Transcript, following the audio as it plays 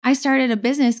I started a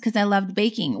business because I loved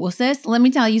baking. Well, sis, let me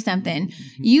tell you something.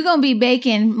 You going to be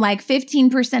baking like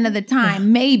 15% of the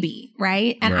time, maybe,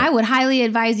 right? And I would highly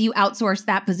advise you outsource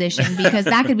that position because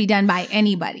that could be done by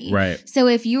anybody. Right. So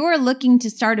if you're looking to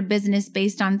start a business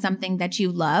based on something that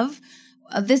you love,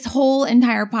 this whole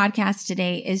entire podcast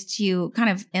today is to kind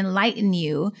of enlighten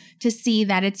you to see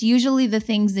that it's usually the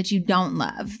things that you don't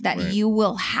love that you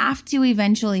will have to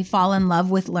eventually fall in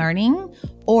love with learning,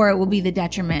 or it will be the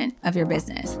detriment of your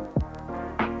business.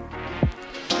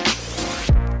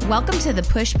 Welcome to the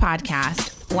Push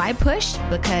Podcast. Why push?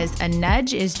 Because a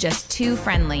nudge is just too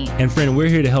friendly. And friend, we're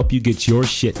here to help you get your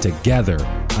shit together.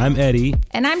 I'm Eddie.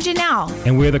 And I'm Janelle.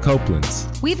 And we're the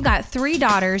Copelands. We've got 3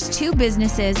 daughters, 2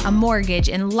 businesses, a mortgage,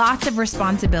 and lots of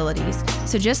responsibilities.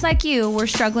 So just like you, we're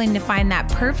struggling to find that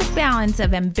perfect balance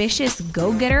of ambitious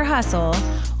go-getter hustle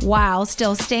while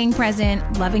still staying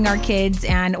present, loving our kids,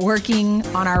 and working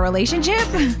on our relationship.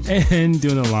 And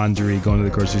doing the laundry, going to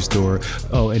the grocery store.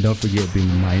 Oh, and don't forget being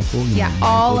mindful. Yeah,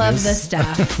 all of the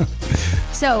stuff.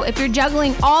 So if you're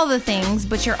juggling all the things,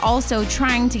 but you're also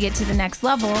trying to get to the next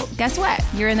level, guess what?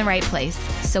 You're in the right place.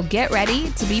 So get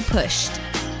ready to be pushed.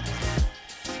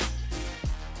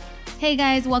 Hey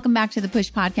guys, welcome back to the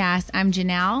Push Podcast. I'm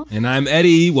Janelle. And I'm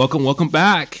Eddie. Welcome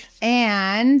back.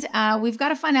 And we've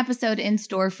got a fun episode in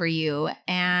store for you.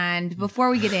 And before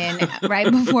we get in,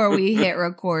 right before we hit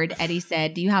record, Eddie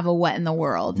said, do you have a what in the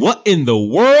world? What in the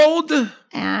world?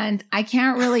 And I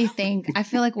can't really think. I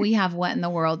feel like we have what in the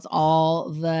worlds all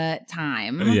the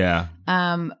time. Yeah.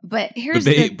 But here's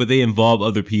but they involve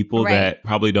other people that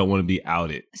probably don't want to be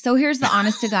outed. So here's the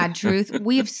honest to God truth.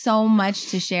 We have so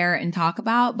much to share and talk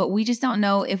about, but we just don't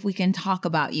know if we can talk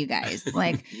about you guys.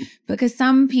 Like, because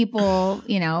some people,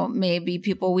 you know, maybe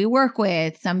people we work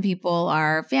with, some people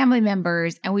are family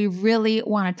members, and we really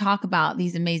want to talk about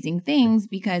these amazing things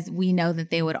because we know that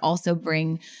they would also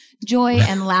bring joy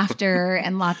and laughter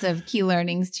and lots of key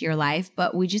learnings to your life,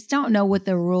 but we just don't know what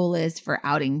the rule is for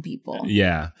outing people.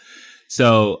 Yeah.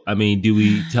 So, I mean, do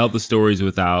we tell the stories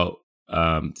without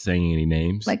saying any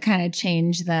names? Like kind of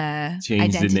change the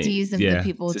identities of the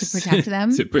people to protect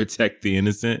them? To protect the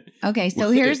innocent. Okay,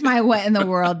 so here's my what in the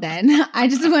world then. I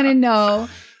just want to know,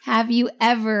 have you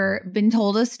ever been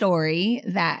told a story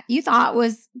that you thought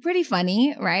was pretty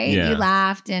funny, right? Yeah. You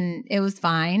laughed and it was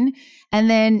fine. And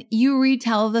then you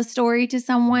retell the story to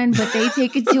someone, but they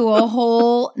take it to a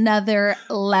whole nother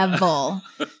level.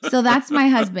 So that's my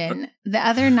husband. The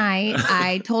other night,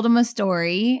 I told him a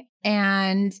story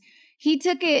and he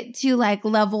took it to like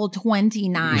level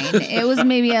 29. It was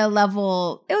maybe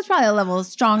probably a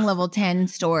strong level 10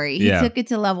 story. He took it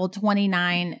to level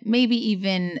 29, maybe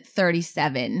even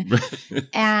 37.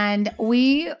 And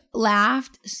we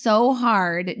laughed so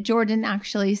hard. Jordan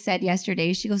actually said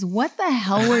yesterday, she goes, what the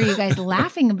hell were you guys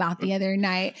laughing about the other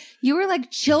night? You were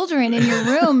like children in your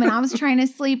room and I was trying to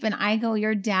sleep. And I go,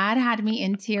 your dad had me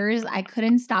in tears. I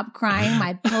couldn't stop crying.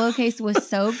 My pillowcase was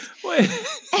soaked.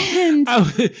 And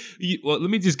well, let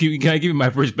me just give you my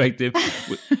perspective.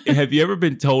 Have you ever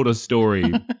been told a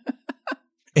story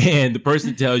and the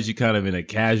person tells you kind of in a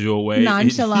casual way,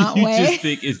 nonchalant you way, just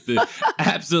think it's the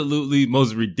absolutely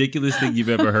most ridiculous thing you've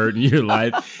ever heard in your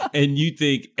life, and you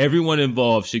think everyone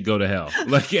involved should go to hell?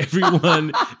 Like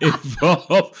everyone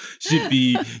involved should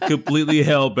be completely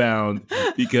hellbound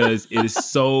because it is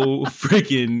so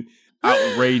freaking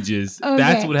outrageous. Okay.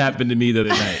 That's what happened to me the other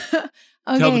night.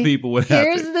 Okay. Tell the people what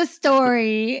happened. Here's the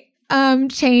story.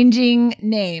 Changing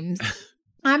names.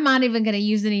 I'm not even going to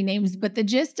use any names, but the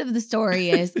gist of the story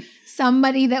is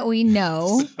somebody that we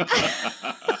know.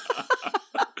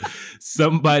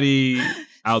 Somebody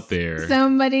out there.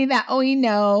 Somebody that we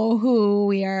know who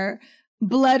we are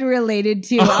blood related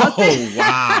to. Oh,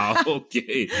 wow.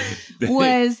 Okay.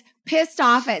 Was pissed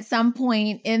off at some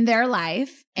point in their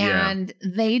life, and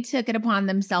they took it upon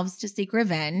themselves to seek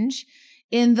revenge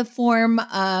in the form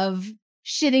of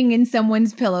shitting in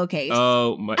someone's pillowcase.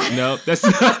 Oh my! No, that's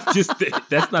not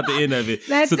that's not the end of it.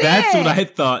 That's what I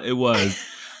thought it was.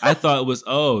 I thought it was,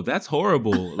 oh, that's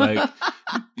horrible. Like,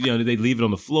 did they leave it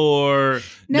on the floor?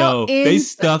 No, they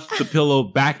stuffed the pillow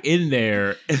back in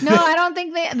there. No, I don't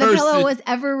think the pillow was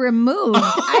ever removed.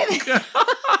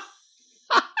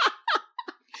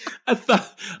 I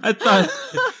thought.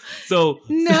 So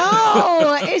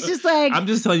no, it's just like I'm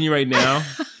just telling you right now.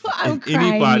 I'm if crying,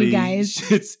 anybody you guys.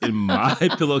 shits in my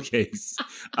pillowcase,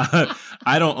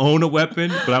 I don't own a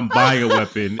weapon, but I'm buying a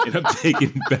weapon and I'm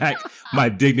taking back my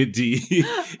dignity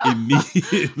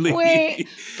immediately. Wait,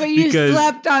 but you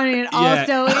slept on it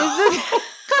also.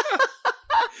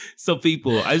 So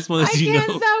people, I just want to I let you can't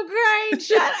know. stop crying.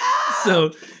 Shut up.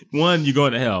 So, one, you're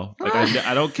going to hell. Like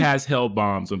I don't cast hell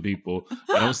bombs on people.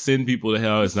 I don't send people to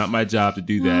hell. It's not my job to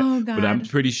do that. Oh, But I'm God.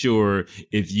 pretty sure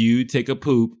if you take a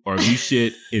poop or if you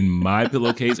shit in my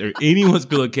pillowcase or anyone's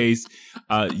pillowcase,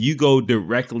 you go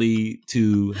directly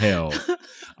to hell.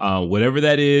 Whatever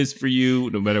that is for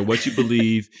you, no matter what you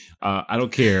believe, I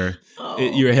don't care.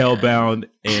 You're hellbound,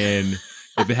 and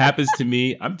if it happens to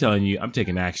me, I'm telling you, I'm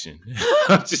taking action.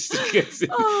 I'm just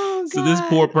Oh, so this God.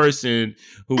 poor person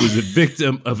who was a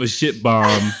victim of a shit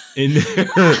bomb in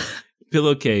their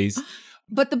pillowcase,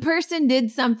 But the person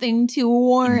did something to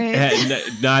warrant.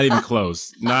 not even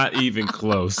close. Not even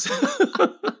close.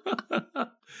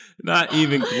 Not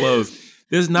even close.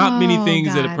 There's not many Oh,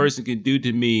 things that a God. person can do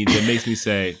to me that makes me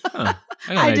say, I got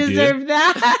I an idea. deserve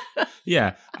that.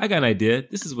 Yeah, I got an idea.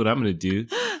 This is what I'm going to do.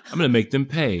 I'm going to make them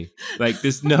pay. Like,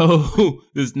 there's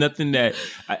nothing that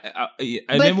I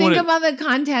But never think want to. about the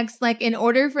context. Like, in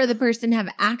order for the person to have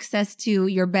access to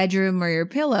your bedroom or your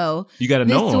pillow, You got to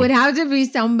this know 'em, would have to be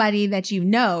somebody that you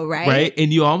know, right? right?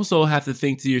 And you also have to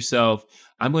think to yourself,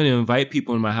 I'm going to invite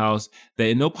people in my house that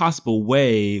in no possible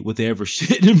way would they ever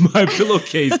shit in my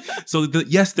pillowcase. So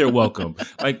yes, they're welcome.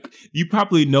 Like, you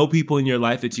probably know people in your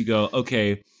life that you go,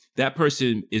 okay, that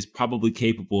person is probably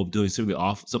capable of doing something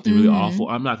really Mhm. awful.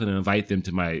 I'm not going to invite them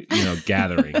to my,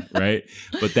 gathering, right?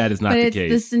 But that is not But the it's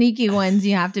case. the sneaky ones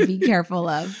you have to be careful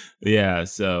of. Yeah.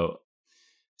 So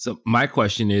my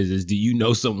question is do you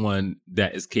know someone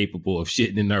that is capable of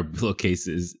shitting in our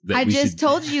pillowcases? That I we just should-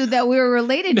 told you that we were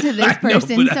related to this I know,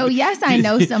 person. but So yes, I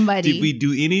know somebody. Did we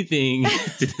do anything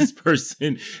to this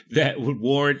person that would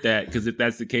warrant that? Because if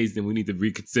that's the case, then we need to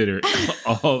reconsider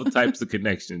all types of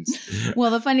connections. Well,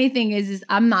 the funny thing is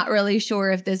I'm not really sure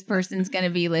if this person's going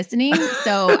to be listening.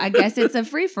 So I guess it's a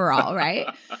free for all, right?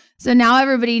 So now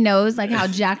everybody knows like how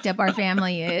jacked up our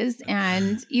family is.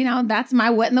 And, that's my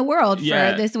what in the world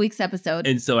Yeah. for this week's episode.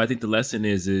 And so I think the lesson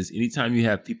is anytime you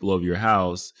have people over your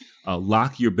house,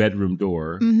 lock your bedroom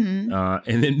door Mhm.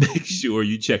 and then make sure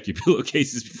you check your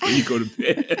pillowcases before you go to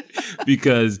bed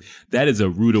because that is a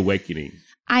rude awakening.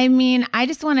 I mean, I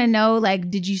just want to know, like,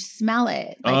 did you smell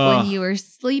it? Like when you were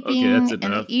sleeping okay, that's in the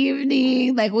enough.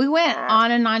 evening? Like we went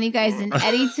on and on, you guys, and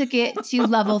Eddie took it to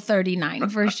level 39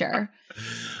 for sure.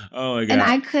 Oh my God. And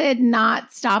I could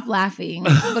not stop laughing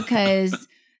because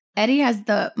Eddie has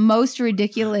the most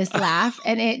ridiculous laugh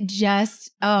and it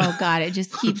just, oh God, it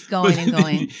just keeps going and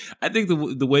going. I think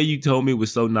the way you told me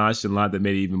was so nonchalant that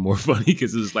made it even more funny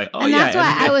because it was like, And that's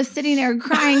why I was sitting there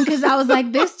crying because I was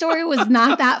like, this story was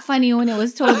not that funny when it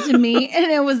was told to me.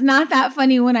 And it was not that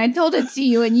funny when I told it to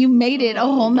you and you made it a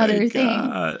whole nother thing.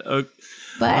 Okay.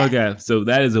 But Okay, so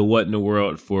that is a what in the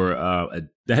world for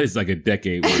that is like a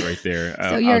decade word right there.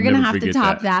 so you're I'll going to never have to forget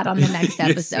top that on the next Yes,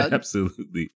 episode.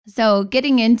 absolutely. So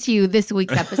getting into this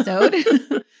week's episode,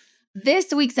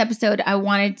 I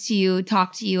wanted to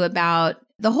talk to you about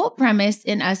the whole premise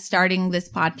in us starting this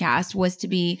podcast was to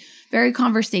be very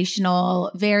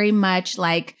conversational, very much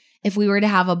like if we were to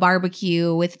have a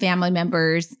barbecue with family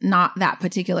members, not that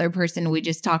particular person we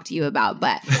just talked to you about,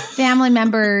 but family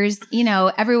members,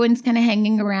 everyone's kind of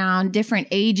hanging around, different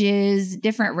ages,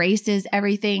 different races,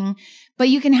 everything. But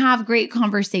you can have great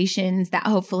conversations that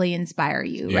hopefully inspire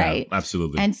you, Yeah, right?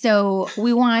 absolutely. And so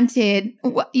we wanted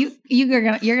you're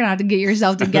gonna have to get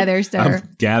yourself together, sir.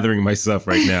 I'm gathering myself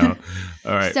right now.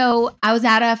 All right. So I was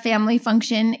at a family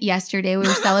function yesterday. We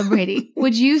were celebrating.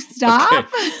 Would you stop?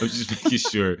 Okay. I'm just making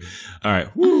sure. All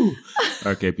right. Woo.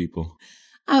 Okay, people.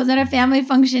 I was at a family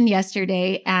function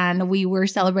yesterday and we were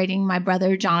celebrating my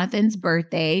brother Jonathan's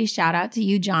birthday. Shout out to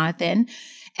you, Jonathan.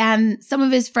 And some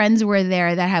of his friends were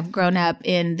there that have grown up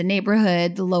in the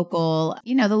neighborhood, the local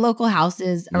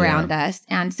houses around us.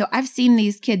 And so I've seen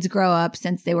these kids grow up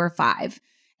since they were 5.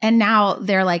 And now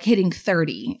they're like hitting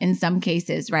 30 in some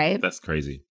cases, right? That's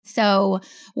crazy. So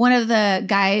one of the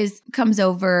guys comes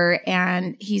over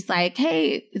and he's like,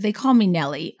 hey, they call me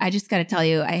Nelly. I just got to tell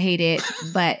you, I hate it,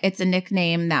 but it's a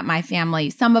nickname that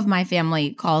some of my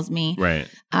family calls me. Right.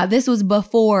 This was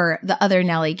before the other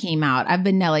Nelly came out. I've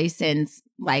been Nelly since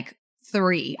like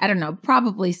 3. I don't know,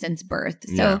 probably since birth.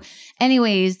 So Yeah.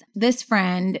 anyways, this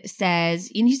friend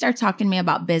says, and he starts talking to me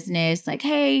about business, like,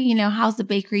 hey, how's the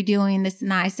bakery doing? This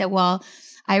and that. I said, well,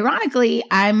 ironically,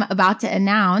 I'm about to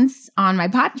announce on my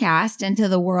podcast and to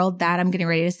the world that I'm getting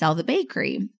ready to sell the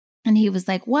bakery. And he was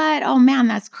like, what? Oh man,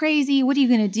 that's crazy. What are you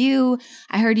going to do?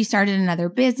 I heard you started another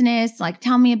business. Like,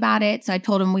 tell me about it. So I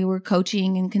told him we were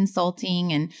coaching and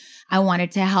consulting, and I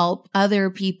wanted to help other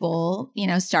people,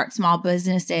 start small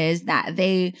businesses that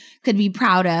they could be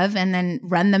proud of and then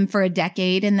run them for a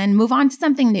decade and then move on to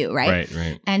something new. Right.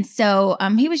 And so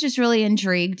he was just really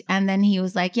intrigued. And then he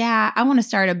was like, yeah, I want to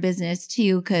start a business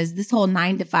too, because this whole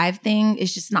 9-to-5 thing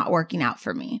is just not working out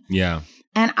for me. Yeah.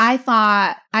 And I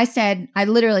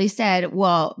literally said,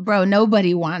 well, bro,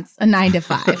 nobody wants a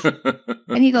 9-to-5.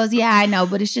 And he goes, yeah, I know,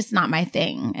 but it's just not my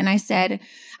thing. And I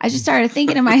just started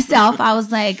thinking to myself, I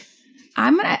was like,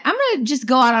 I'm going to just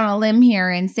go out on a limb here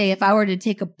and say, if I were to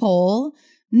take a poll,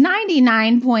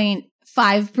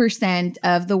 99.5%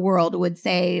 of the world would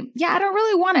say, yeah, I don't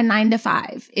really want a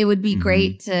 9-to-5. It would be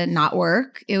great to not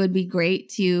work. It would be great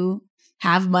to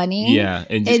have money. Yeah.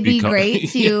 And it'd be great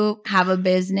to have a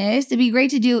business. It'd be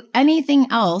great to do anything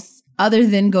else other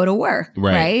than go to work.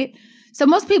 Right? So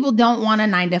most people don't want a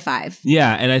 9-to-5.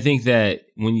 Yeah. And I think that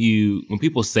when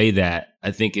people say that,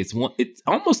 I think it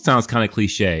almost sounds kind of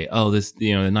cliche. Oh, this, the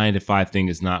 9-to-5 thing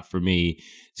is not for me.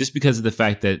 Just because of the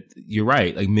fact that you're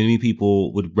right. Like, many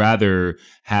people would rather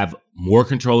have more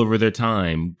control over their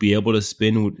time, be able to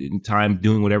spend time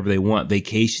doing whatever they want,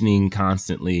 vacationing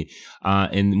constantly.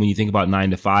 And when you think about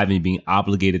 9-to-5 and being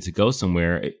obligated to go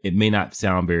somewhere, it may not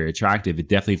sound very attractive. It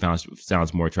definitely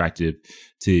sounds more attractive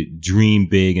to dream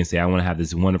big and say, I want to have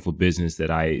this wonderful business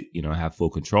that I, have full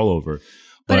control over.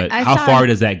 But how far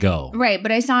does that go? Right.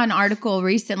 But I saw an article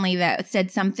recently that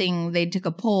said something, they took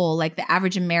a poll, like the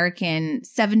average American,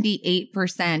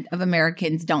 78% of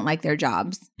Americans don't like their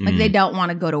jobs. Like, they don't want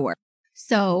to go to work.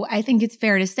 So I think it's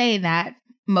fair to say that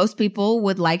most people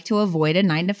would like to avoid a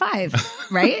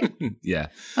 9-to-5, right? Yeah.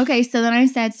 Okay. So then I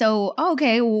said,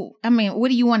 okay, well, what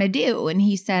do you want to do? And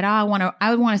he said, I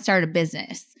would want to start a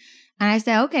business. And I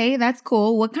said, okay, that's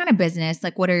cool. What kind of business?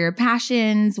 Like, what are your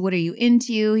passions? What are you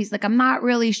into? He's like, I'm not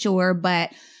really sure,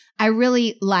 but I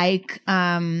really like,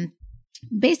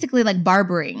 basically like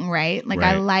barbering, right? Like,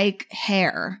 I like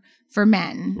hair for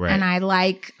men. Right. And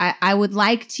I would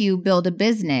like to build a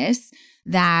business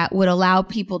that would allow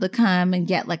people to come and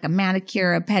get like a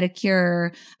manicure, a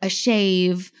pedicure, a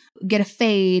shave, get a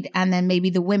fade, and then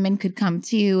maybe the women could come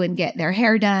too and get their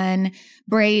hair done,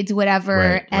 braids,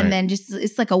 whatever. And then just,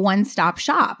 it's like a one-stop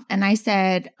shop. And I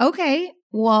said, okay,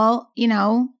 well,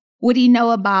 what do you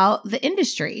know about the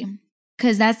industry?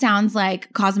 Because that sounds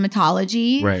like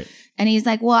cosmetology. Right. And he's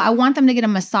like, well, I want them to get a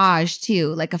massage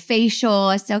too, like a facial.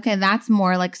 I said, okay, that's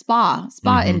more like spa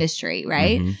industry,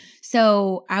 right? Mm-hmm.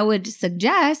 So I would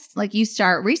suggest like you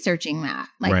start researching that.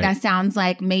 Like, that sounds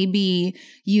like maybe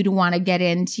you'd want to get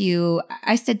into,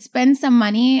 I said, spend some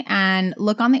money and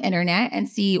look on the internet and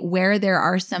see where there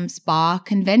are some spa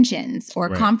conventions or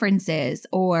conferences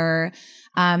or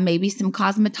maybe some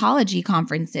cosmetology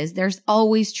conferences. There's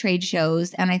always trade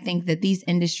shows. And I think that these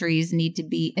industries need to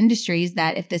be industries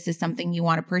that if this is something you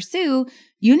want to pursue,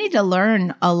 you need to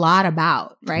learn a lot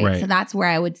about, right? So that's where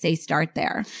I would say start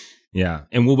there. Yeah.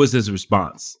 And what was his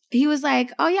response? He was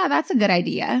like, oh, yeah, that's a good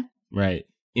idea. Right.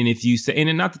 And if you say,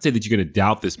 and not to say that you're going to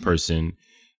doubt this person,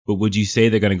 but would you say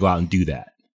they're going to go out and do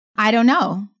that? I don't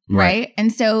know. Right.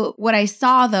 And so what I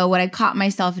saw, though, what I caught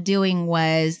myself doing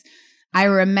was I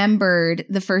remembered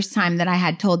the first time that I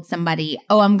had told somebody,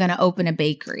 oh, I'm going to open a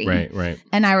bakery. Right.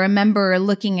 And I remember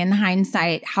looking in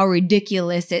hindsight how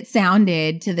ridiculous it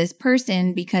sounded to this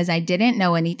person because I didn't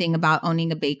know anything about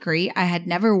owning a bakery. I had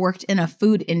never worked in a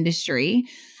food industry.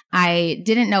 I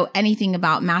didn't know anything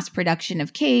about mass production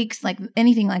of cakes, like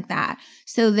anything like that.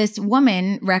 So this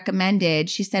woman recommended,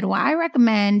 she said, well, I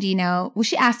recommend,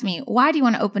 she asked me, why do you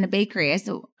want to open a bakery? I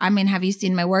said, have you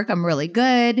seen my work? I'm really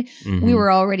good. Mm-hmm. We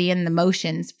were already in the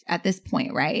motions at this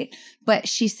point, right? But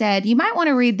she said, you might want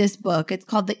to read this book. It's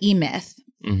called The E-Myth.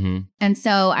 Mm-hmm. And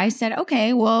so I said,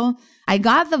 okay, well, I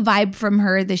got the vibe from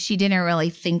her that she didn't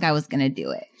really think I was going to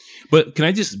do it. But can I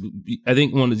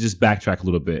want to just backtrack a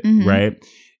little bit, right?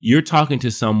 You're talking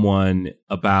to someone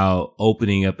about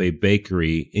opening up a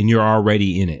bakery and you're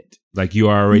already in it. Like you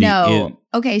are already in.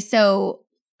 Okay. So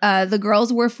the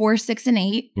girls were 4, 6, and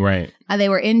 8. Right. They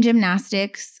were in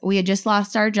gymnastics. We had just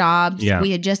lost our jobs. Yeah.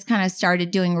 We had just kind of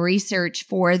started doing research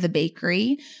for the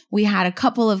bakery. We had a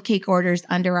couple of cake orders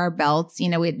under our belts. We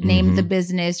had named the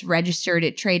business, registered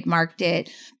it, trademarked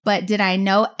it. But did I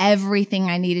know everything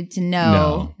I needed to know?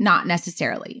 No. Not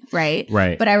necessarily. Right.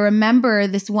 But I remember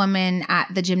this woman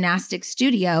at the gymnastics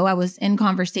studio. I was in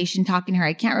conversation talking to her.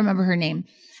 I can't remember her name.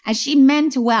 And she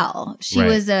meant well. She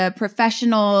was a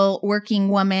professional working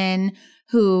woman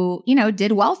who,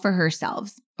 did well for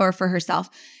herself.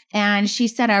 And she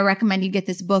said, I recommend you get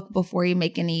this book before you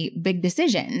make any big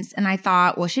decisions. And I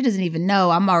thought, well, she doesn't even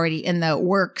know I'm already in the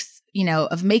works,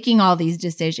 of making all these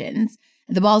decisions.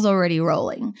 The ball's already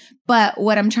rolling. But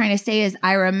what I'm trying to say is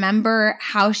I remember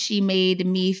how she made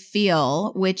me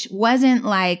feel, which wasn't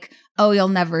like, oh, you'll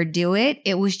never do it.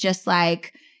 It was just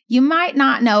like, you might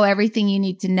not know everything you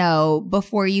need to know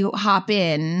before you hop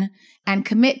in and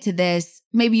commit to this.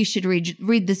 Maybe you should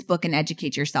read this book and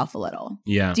educate yourself a little.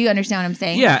 Yeah. Do you understand what I'm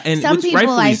saying? Yeah. And some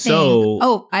people, I think,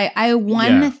 so, I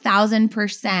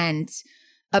 1000%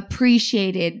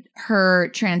 appreciated her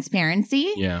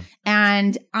transparency. Yeah.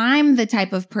 And I'm the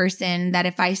type of person that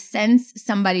if I sense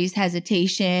somebody's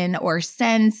hesitation or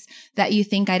sense that you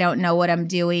think I don't know what I'm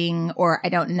doing or I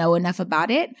don't know enough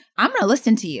about it, I'm going to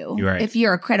listen to you. Right. If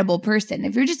you're a credible person.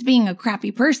 If you're just being a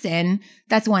crappy person,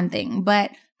 that's one thing.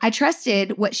 But I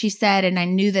trusted what she said and I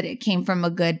knew that it came from a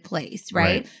good place,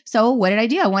 right? So what did I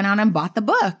do? I went on and bought the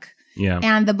book. Yeah.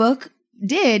 And the book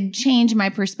did change my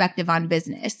perspective on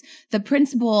business. The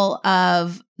principle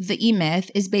of the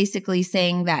E-Myth is basically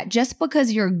saying that just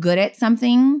because you're good at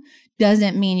something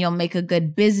doesn't mean you'll make a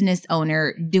good business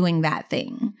owner doing that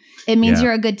thing. It means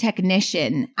you're a good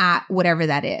technician at whatever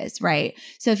that is, right?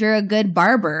 So if you're a good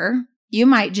barber, you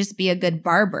might just be a good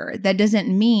barber. That doesn't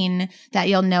mean that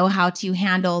you'll know how to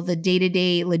handle the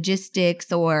day-to-day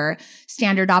logistics or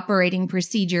standard operating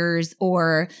procedures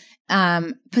or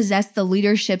possess the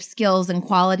leadership skills and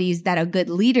qualities that a good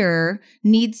leader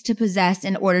needs to possess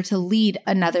in order to lead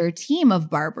another team of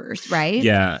barbers, right?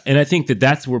 Yeah. And I think that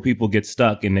that's where people get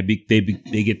stuck and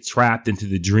they get trapped into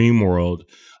the dream world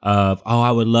of, oh,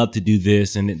 I would love to do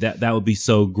this and that would be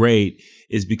so great,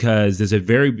 is because there's a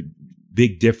very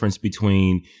big difference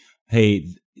between, hey,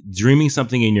 dreaming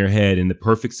something in your head in the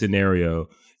perfect scenario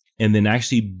and then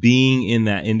actually being in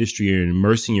that industry and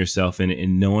immersing yourself in it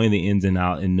and knowing the ins and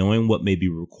outs and knowing what may be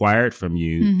required from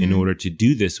you in order to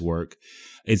do this work.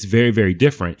 It's very, very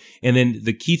different. And then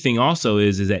the key thing also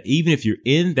is that even if you're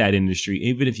in that industry,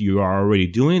 even if you are already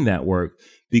doing that work,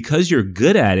 because you're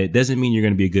good at it doesn't mean you're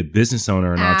going to be a good business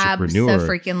owner and entrepreneur.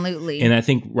 Abso-freaking-lutely. And I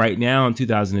think right now in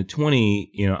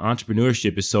 2020,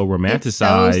 entrepreneurship is so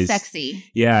romanticized. It's so sexy.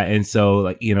 Yeah. And so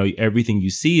everything you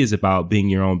see is about being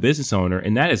your own business owner,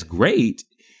 and that is great.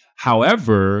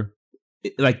 However,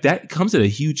 that comes at a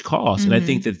huge cost. And I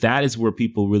think that is where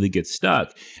people really get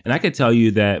stuck. And I could tell you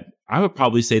that I would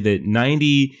probably say that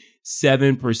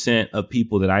 97% of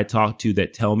people that I talk to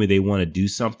that tell me they want to do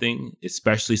something,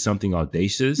 especially something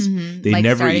audacious, they like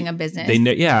never starting a business.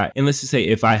 And let's just say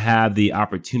if I have the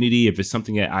opportunity, if it's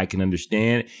something that I can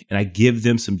understand and I give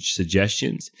them some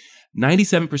suggestions,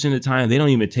 97% of the time, they don't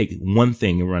even take one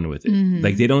thing and run with it.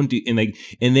 Like they don't do,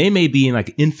 and they may be in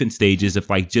like infant stages of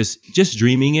like just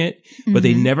dreaming it, but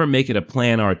they never make it a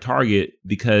plan or a target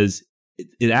because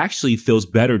it actually feels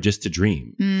better just to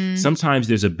dream. Sometimes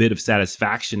there's a bit of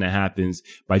satisfaction that happens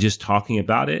by just talking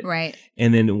about it. Right.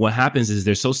 And then what happens is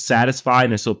they're so satisfied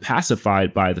and they're so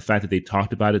pacified by the fact that they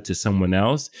talked about it to someone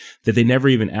else that they never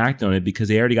even act on it because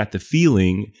they already got the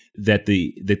feeling that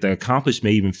the accomplished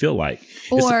may even feel like.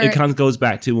 It kind of goes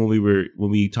back to when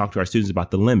we talked to our students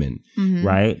about the lemon,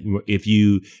 right? If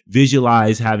you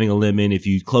visualize having a lemon, if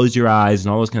you close your eyes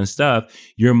and all this kind of stuff,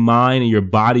 your mind and your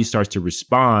body starts to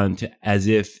respond to as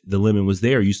if the lemon was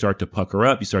there. You start to pucker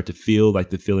up. You start to feel like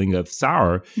the feeling of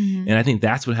sour. And I think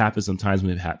that's what happens sometimes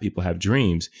when people have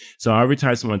dreams. So every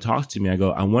time someone talks to me, I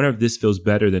go, I wonder if this feels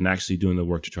better than actually doing the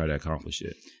work to try to accomplish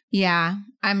it. Yeah.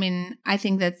 I mean, I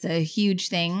think that's a huge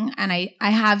thing. And I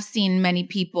have seen many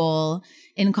people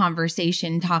in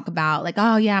conversation talk about like,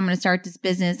 oh yeah, I'm going to start this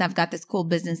business. I've got this cool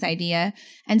business idea.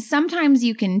 And sometimes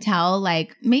you can tell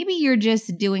like, maybe you're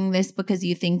just doing this because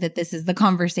you think that this is the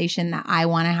conversation that I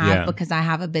want to have because I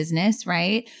have a business,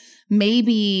 right?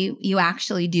 Maybe you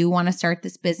actually do want to start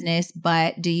this business,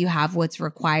 but do you have what's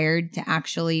required to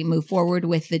actually move forward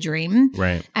with the dream?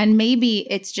 Right. And maybe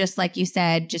it's just like you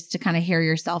said, just to kind of hear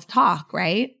yourself talk,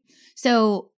 right?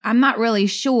 So I'm not really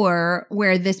sure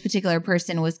where this particular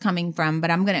person was coming from,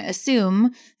 but I'm going to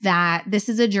assume that this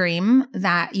is a dream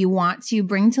that you want to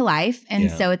bring to life. And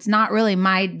so it's not really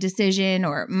my decision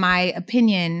or my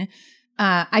opinion.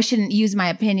 I shouldn't use my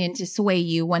opinion to sway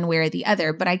you one way or the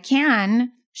other, but I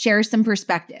can share some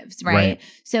perspectives, right?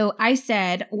 So I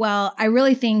said, well, I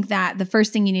really think that the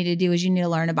first thing you need to do is you need to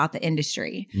learn about the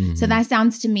industry. So that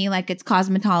sounds to me like it's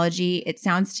cosmetology. It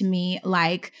sounds to me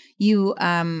like you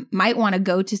might want to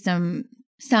go to some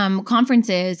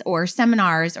conferences or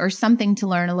seminars or something to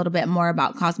learn a little bit more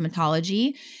about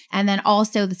cosmetology. And then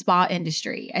also the spa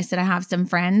industry. I said, I have some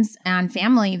friends and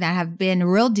family that have been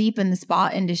real deep in the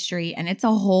spa industry and it's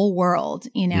a whole world,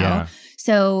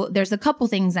 So there's a couple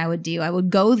things I would do. I would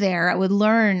go there, I would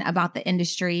learn about the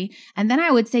industry. And then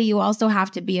I would say you also have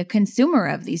to be a consumer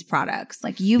of these products.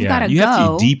 Like you have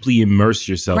to deeply immerse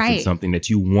yourself in something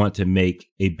that you want to make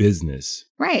a business.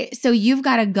 Right. So you've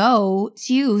got to go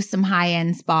to some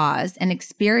high-end spas and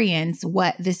experience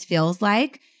what this feels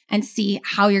like and see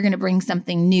how you're going to bring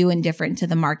something new and different to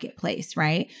the marketplace,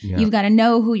 right? Yeah. You've got to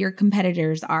know who your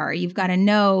competitors are. You've got to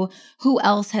know who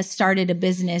else has started a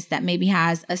business that maybe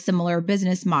has a similar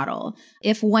business model.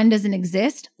 If one doesn't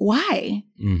exist, why?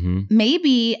 Mm-hmm.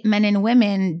 Maybe men and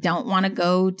women don't want to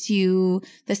go to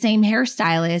the same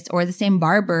hairstylist or the same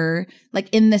barber, like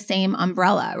in the same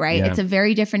umbrella, right? Yeah. It's a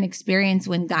very different experience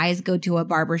when guys go to a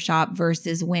barbershop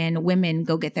versus when women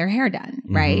go get their hair done,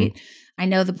 right? I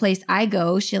know the place I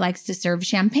go, she likes to serve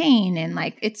champagne and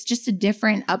like, it's just a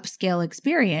different upscale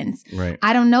experience. Right.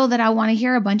 I don't know that I want to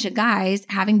hear a bunch of guys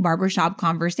having barbershop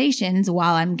conversations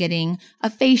while I'm getting a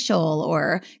facial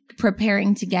or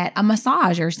preparing to get a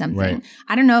massage or something. Right.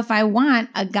 I don't know if I want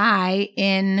a guy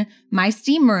in my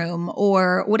steam room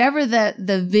or whatever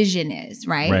the vision is,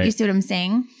 right? You see what I'm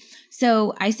saying?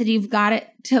 So I said, you've got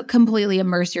to completely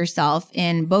immerse yourself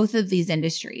in both of these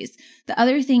industries. The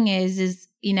other thing is,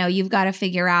 you know, you've got to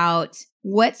figure out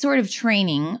what sort of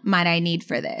training might I need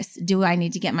for this? Do I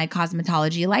need to get my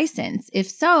cosmetology license? If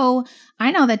so,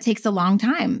 I know that takes a long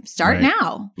time. Start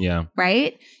now. Yeah.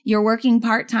 Right? You're working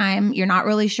part-time. You're not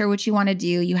really sure what you want to do.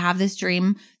 You have this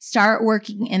dream. Start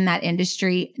working in that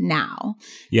industry now.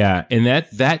 Yeah. And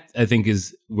that I think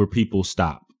is where people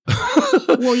stop.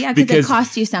 Well, yeah, because it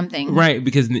costs you something. Right.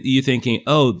 Because you're thinking,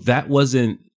 oh, that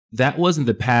wasn't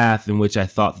the path in which I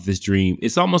thought this dream.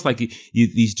 It's almost like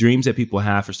these dreams that people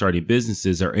have for starting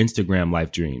businesses are Instagram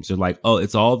life dreams. They're like, oh,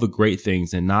 it's all the great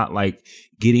things and not like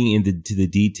getting into the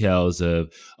details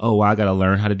of, oh, well, I got to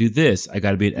learn how to do this. I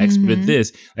got to be an expert at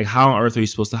this. Like, how on earth are you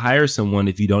supposed to hire someone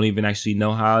if you don't even actually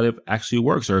know how it actually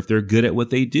works or if they're good at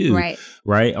what they do?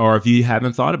 Right. Or if you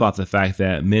haven't thought about the fact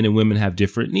that men and women have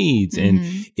different needs. And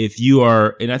if you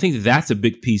are, and I think that's a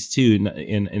big piece too.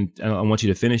 And I want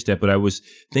you to finish that. But I was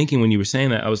thinking when you were saying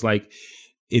that, I was like,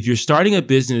 if you're starting a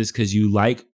business because you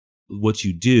like what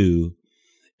you do,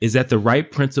 is that the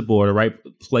right principle or the right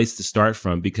place to start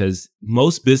from? Because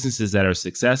most businesses that are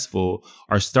successful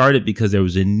are started because there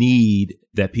was a need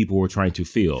that people were trying to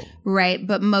fill. Right.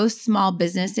 But most small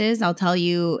businesses, I'll tell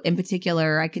you in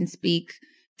particular, I can speak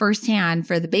firsthand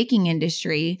for the baking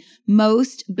industry.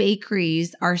 Most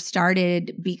bakeries are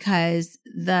started because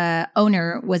the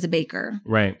owner was a baker.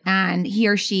 Right. And he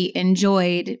or she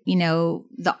enjoyed, you know,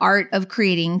 the art of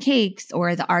creating cakes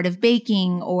or the art of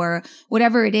baking or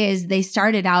whatever it is. They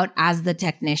started out as the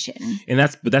technician. And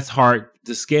that's hard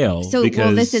to scale. So,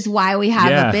 well, this is why we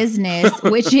have a business,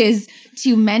 which is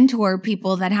to mentor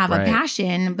people that have a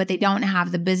passion, but they don't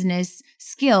have the business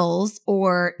skills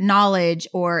or knowledge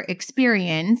or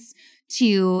experience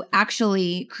to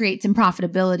actually create some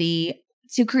profitability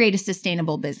to create a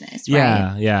sustainable business,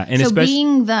 right? Yeah. And so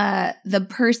being the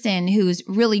person who's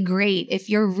really great, if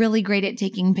you're really great at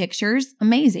taking pictures,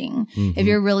 amazing. If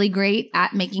you're really great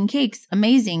at making cakes,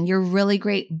 amazing. You're a really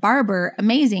great barber,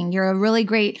 amazing. You're a really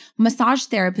great massage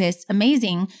therapist,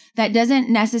 amazing. That doesn't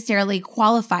necessarily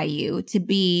qualify you to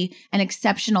be an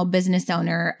exceptional business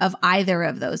owner of either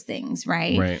of those things,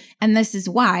 right? And this is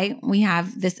why we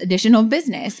have this additional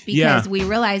business, because we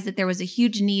realized that there was a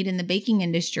huge need in the baking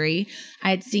industry. I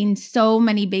had seen so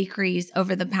many bakeries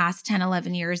over the past 10,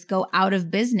 11 years go out of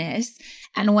business.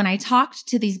 And when I talked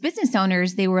to these business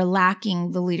owners, they were lacking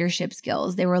the leadership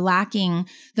skills. They were lacking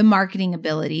the marketing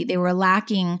ability. They were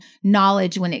lacking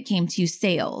knowledge when it came to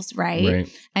sales, right?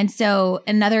 And so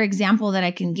another example that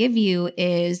I can give you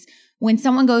is when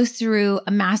someone goes through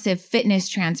a massive fitness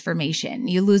transformation,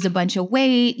 you lose a bunch of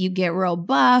weight, you get real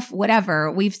buff,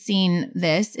 whatever. We've seen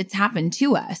this. It's happened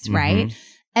to us, right?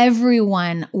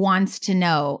 Everyone wants to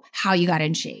know how you got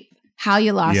in shape, how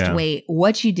you lost weight,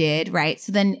 what you did, right?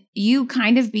 So then you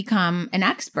kind of become an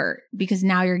expert because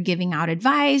now you're giving out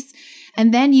advice,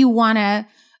 and then you want to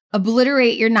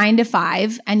obliterate your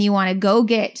 9-to-5 and you want to go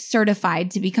get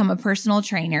certified to become a personal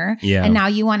trainer. And now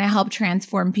you want to help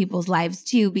transform people's lives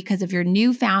too because of your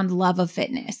newfound love of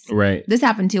fitness. This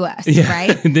happened to us,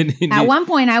 right? At one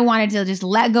point, I wanted to just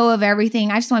let go of everything.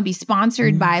 I just want to be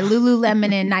sponsored by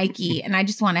Lululemon and Nike, and I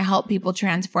just want to help people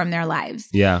transform their lives.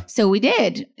 So we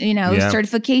did,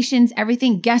 certifications,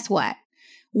 everything. Guess what?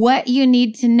 What you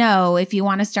need to know if you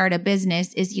want to start a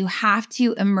business is you have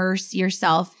to immerse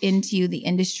yourself into the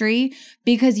industry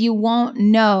because you won't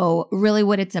know really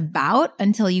what it's about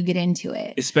until you get into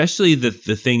it. Especially the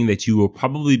thing that you will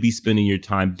probably be spending your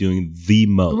time doing the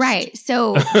most. Right.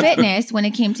 So fitness, when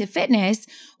it came to fitness,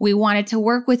 We wanted to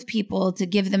work with people to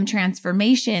give them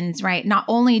transformations, right? Not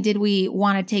only did we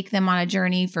want to take them on a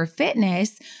journey for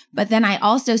fitness, but then I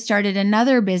also started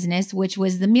another business, which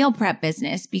was the meal prep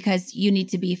business, because you need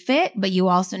to be fit, but you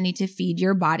also need to feed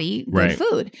your body good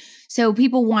food. So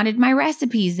people wanted my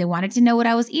recipes. They wanted to know what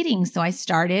I was eating. So I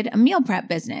started a meal prep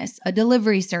business, a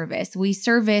delivery service. We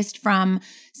serviced from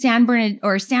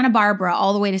Santa Barbara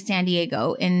all the way to San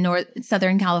Diego in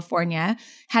Southern California,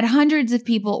 had hundreds of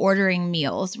people ordering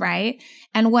meals, right?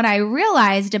 And what I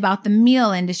realized about the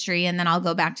meal industry, and then I'll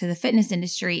go back to the fitness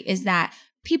industry, is that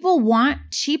people want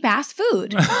cheap ass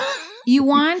food. You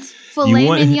want filet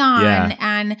mignon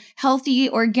and healthy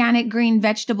organic green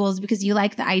vegetables because you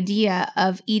like the idea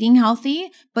of eating healthy,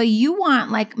 but you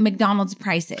want like McDonald's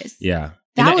prices. Yeah.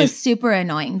 That was super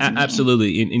annoying to me.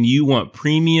 Absolutely. And you want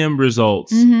premium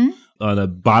results on a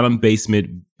bottom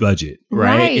basement budget,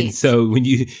 right? And so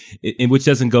which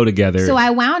doesn't go together. So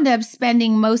I wound up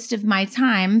spending most of my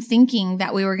time thinking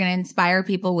that we were going to inspire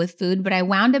people with food, but I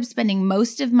wound up spending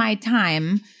most of my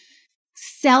time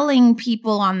selling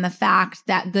people on the fact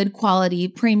that good quality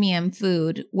premium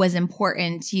food was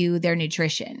important to their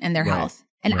nutrition and their health.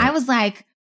 And I was like,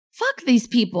 fuck these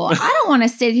people. I don't want to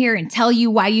sit here and tell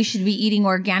you why you should be eating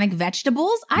organic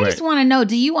vegetables. I just want to know,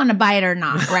 do you want to buy it or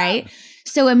not? Right.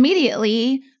 So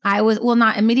immediately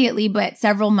not immediately, but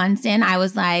several months in, I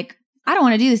was like, I don't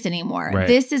want to do this anymore.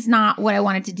 This is not what I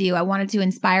wanted to do. I wanted to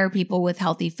inspire people with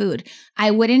healthy food. I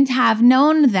wouldn't have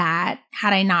known that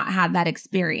had I not had that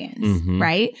experience,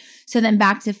 right? So then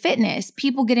back to fitness.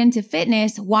 People get into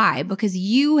fitness. Why? Because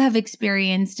you have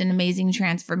experienced an amazing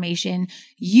transformation.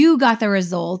 You got the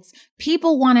results.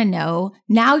 People want to know.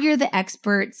 Now you're the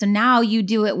expert. So now you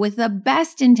do it with the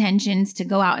best intentions to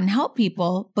go out and help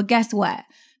people. But guess what?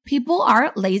 People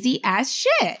are lazy as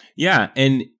shit. Yeah.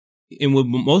 And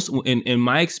in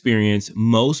my experience,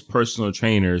 most personal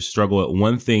trainers struggle at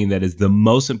one thing that is the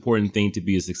most important thing to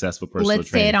be a successful personal trainer.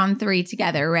 Let's say it on 3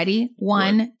 together. Ready?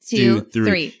 1, 2,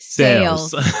 3.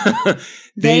 Sales.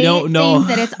 They don't know think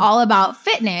that it's all about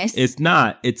fitness. It's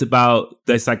not. It's about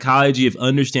the psychology of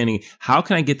understanding how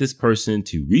can I get this person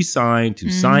to re-sign, to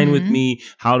sign with me,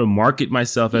 how to market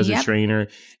myself as a trainer.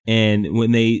 And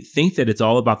when they think that it's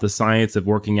all about the science of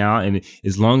working out, and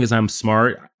as long as I'm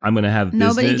smart, I'm going to have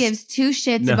business. Nobody gives 2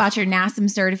 shits about your NASM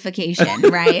certification,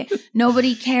 right?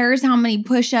 Nobody cares how many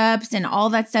push-ups and all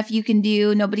that stuff you can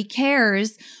do. Nobody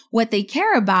cares. What they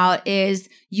care about is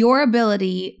your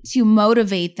ability to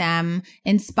motivate them,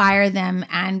 inspire them,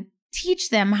 and teach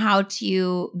them how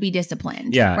to be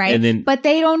disciplined. Yeah. Right. But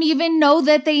they don't even know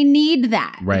that they need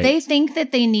that. Right. They think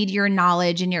that they need your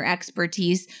knowledge and your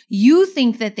expertise. You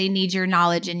think that they need your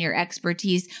knowledge and your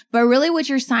expertise. But really what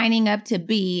you're signing up to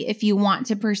be, if you want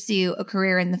to pursue a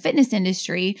career in the fitness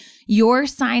industry, you're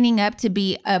signing up to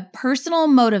be a personal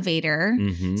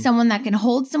motivator, someone that can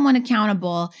hold someone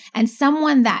accountable, and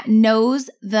someone that knows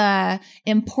the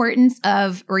importance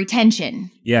of retention.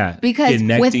 Yeah. Because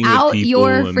without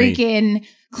your freaking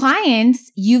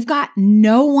clients, you've got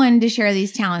no one to share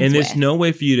these talents with. And there's no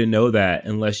way for you to know that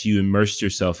unless you immersed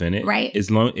yourself in it. Right.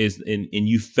 As long as, and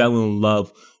you fell in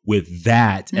love with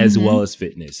that as well as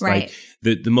fitness. Right.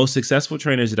 Like the most successful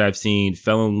trainers that I've seen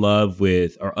fell in love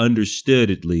with, or understood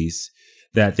at least,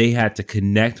 that they had to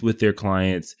connect with their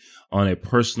clients on a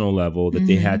personal level, that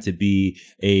they had to be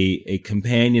a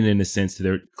companion in a sense to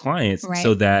their clients,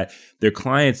 so that their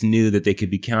clients knew that they could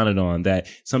be counted on, that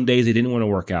some days they didn't want to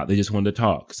work out. They just wanted to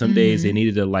talk. Some days they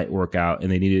needed a light workout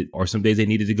or some days they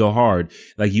needed to go hard.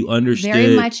 Like you understood.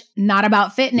 Very much not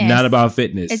about fitness. Not about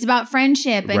fitness. It's about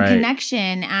friendship and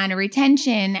connection and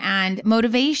retention and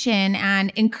motivation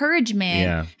and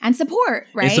encouragement and support,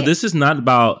 right? And so this is not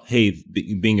about, hey,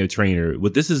 being a trainer.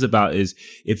 What this is about is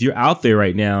if you're out there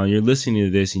right now and you're listening to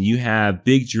this and you have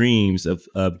big dreams of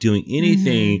doing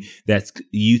anything that's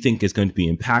you think is going to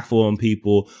be impactful on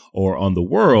people or on the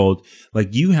world,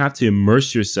 like you have to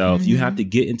immerse yourself. You have to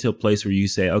get into a place where you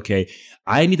say, okay,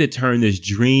 I need to turn this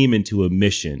dream into a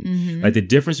mission. Like the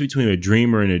difference between a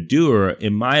dreamer and a doer,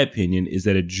 in my opinion, is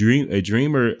that a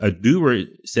doer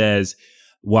says,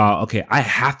 wow, okay, I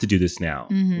have to do this now,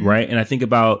 right? And I think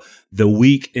about the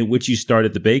week in which you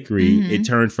started the bakery, it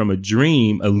turned from a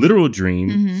dream, a literal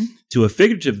dream, to a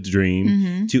figurative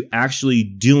dream, to actually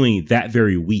doing that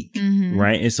very week,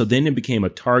 right? And so then it became a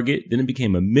target, then it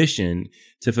became a mission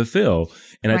to fulfill.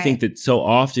 And I think that so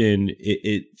often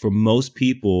it for most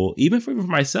people, even for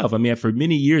myself, I mean, for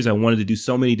many years, I wanted to do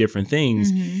so many different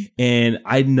things. And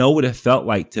I know what it felt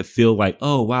like to feel like,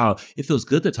 oh, wow, it feels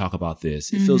good to talk about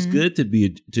this. It feels good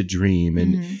to dream.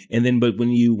 And then, but when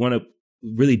you want to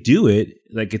really do it,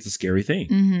 like it's a scary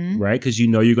thing, right? Because you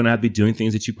know you're going to have to be doing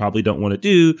things that you probably don't want to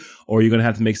do, or you're going to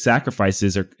have to make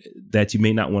sacrifices or that you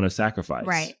may not want to sacrifice.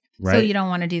 Right. Right. So you don't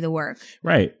want to do the work.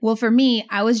 Right. Well, for me,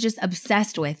 I was just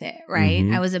obsessed with it, right?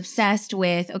 I was obsessed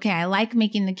with, okay, I like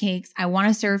making the cakes. I want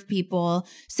to serve people.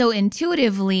 So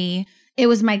intuitively, it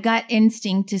was my gut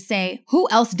instinct to say, who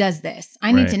else does this?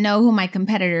 I need to know who my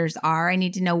competitors are. I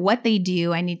need to know what they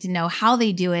do. I need to know how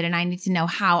they do it. And I need to know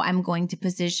how I'm going to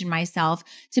position myself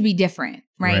to be different,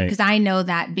 right? Because I know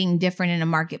that being different in a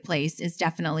marketplace is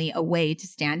definitely a way to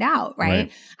stand out,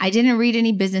 right? I didn't read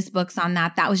any business books on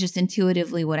that. That was just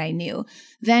intuitively what I knew.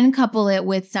 Then couple it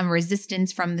with some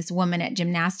resistance from this woman at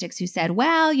gymnastics who said,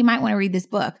 well, you might want to read this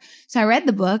book. So I read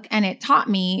the book and it taught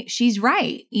me she's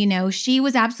right. You know, she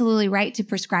was absolutely right to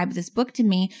prescribe this book to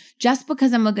me. Just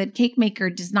because I'm a good cake maker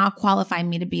does not qualify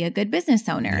me to be a good business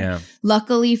owner. Yeah.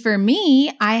 Luckily for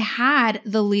me, I had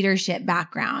the leadership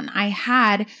background. I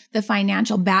had the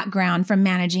financial background from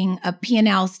managing a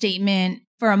P&L statement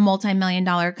for a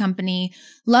multi-million-dollar company.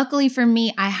 Luckily for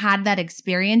me, I had that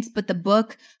experience, but the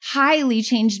book highly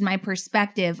changed my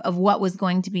perspective of what was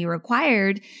going to be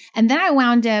required. And then I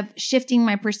wound up shifting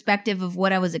my perspective of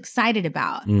what I was excited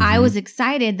about. I was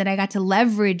excited that I got to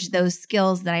leverage those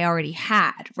skills that I already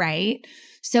had, right?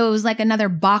 So it was like another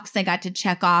box I got to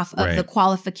check off of the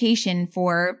qualification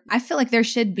for, I feel like there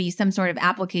should be some sort of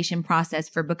application process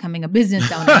for becoming a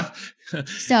business owner.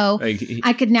 So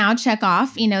I could now check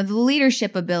off, you know, the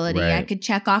leadership ability. I could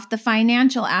check off the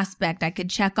financial aspect. I could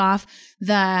check off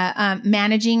the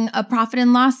managing a profit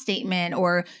and loss statement,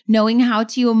 or knowing how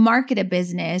to market a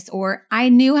business, or I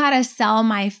knew how to sell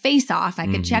my face off. I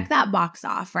could check that box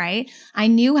off, right? I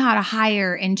knew how to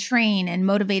hire and train and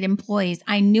motivate employees.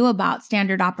 I knew about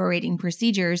standard operating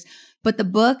procedures. But the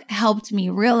book helped me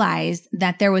realize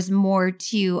that there was more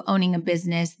to owning a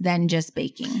business than just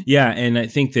baking. Yeah. And I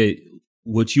think that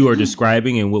what you are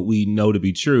describing and what we know to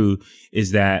be true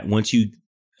is that once you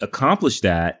accomplish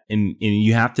that, and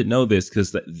you have to know this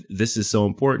because this is so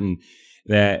important,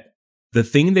 that the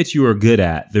thing that you are good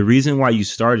at, the reason why you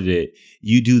started it,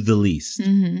 you do the least,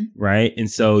 right? And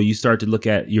so you start to look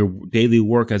at your daily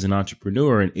work as an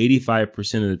entrepreneur, and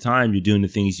 85% of the time you're doing the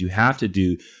things you have to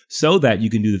do so that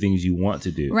you can do the things you want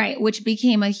to do. Right, which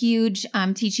became a huge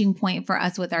teaching point for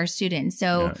us with our students.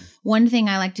 So one thing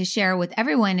I like to share with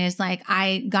everyone is like,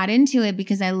 I got into it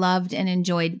because I loved and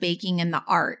enjoyed baking and the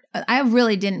art. I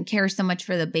really didn't care so much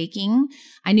for the baking.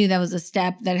 I knew that was a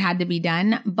step that had to be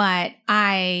done, but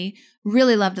I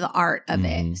really loved the art of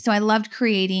it. So I loved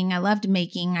creating. I loved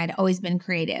making. I'd always been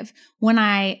creative. When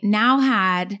I now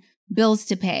had bills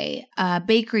to pay,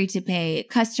 bakery to pay,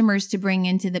 customers to bring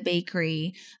into the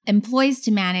bakery, employees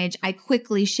to manage, I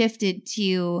quickly shifted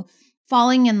to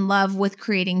falling in love with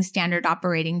creating standard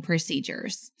operating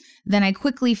procedures. Then I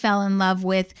quickly fell in love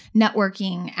with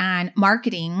networking and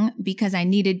marketing because I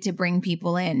needed to bring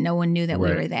people in. No one knew that we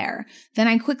were there. Then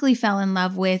I quickly fell in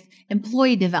love with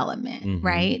employee development,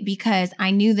 right? Because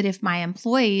I knew that if my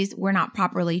employees were not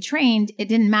properly trained, it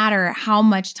didn't matter how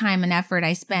much time and effort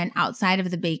I spent outside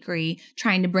of the bakery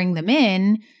trying to bring them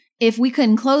in. If we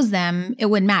couldn't close them, it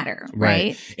wouldn't matter,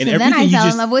 right? And so then I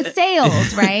fell in love with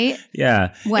sales, right?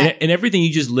 And everything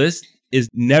you just list is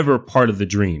never part of the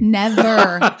dream.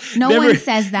 Never. No one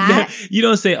says that. You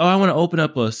don't say, oh, I want to open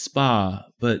up a spa,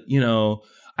 but you know,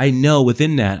 I know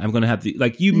within that I'm going to have to,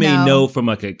 like, you may know from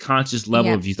like a conscious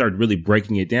level if you start really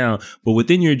breaking it down, but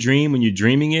within your dream, when you're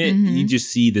dreaming it, you just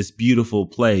see this beautiful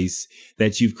place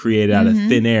that you've created out of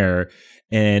thin air.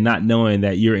 And not knowing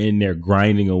that you're in there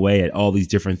grinding away at all these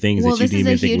different things that you didn't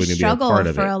even think were going to be a part of it. Well, this is a huge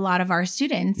struggle for a lot of our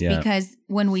students because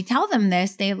when we tell them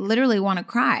this, they literally want to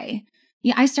cry.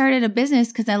 Yeah, I started a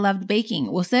business because I loved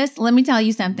baking. Well, sis, let me tell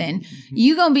you something.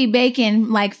 You're going to be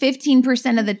baking like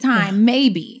 15% of the time,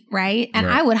 maybe, right? And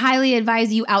I would highly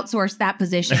advise you outsource that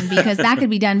position because that could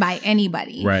be done by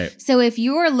anybody. Right. So if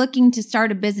you're looking to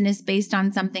start a business based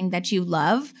on something that you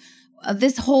love,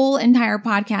 this whole entire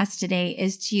podcast today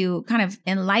is to kind of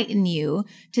enlighten you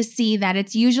to see that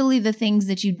it's usually the things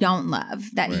that you don't love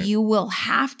that you will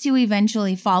have to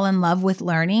eventually fall in love with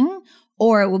learning,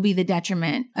 or it will be the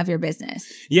detriment of your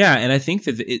business. Yeah. And I think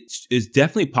that it's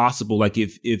definitely possible. Like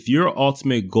if your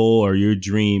ultimate goal or your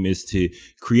dream is to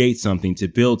create something, to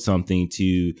build something,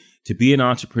 to be an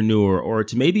entrepreneur, or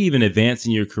to maybe even advance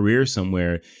in your career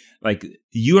somewhere, like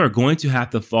you are going to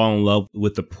have to fall in love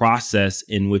with the process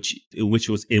in which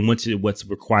what's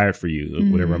required for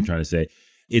you, whatever I'm trying to say.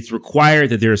 it's required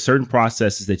that there are certain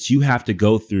processes that you have to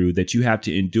go through, that you have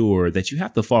to endure, that you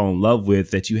have to fall in love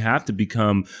with, that you have to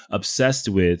become obsessed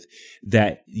with,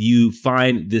 that you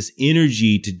find this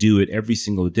energy to do it every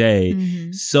single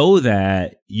day so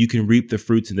that you can reap the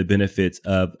fruits and the benefits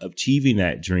of achieving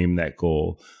that dream, that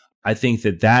goal. I think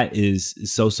that is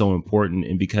so important.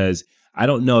 And because I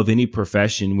don't know of any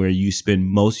profession where you spend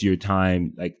most of your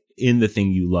time like in the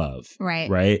thing you love,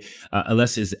 right?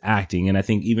 Unless it's acting. And I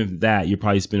think even that, you're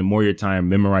probably spending more of your time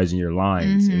memorizing your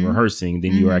lines and rehearsing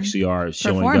than you actually are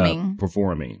showing up,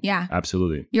 performing. Yeah.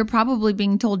 Absolutely. You're probably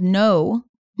being told no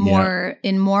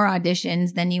in more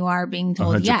auditions than you are being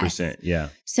told 100%, yes. Yeah.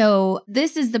 So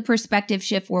this is the perspective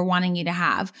shift we're wanting you to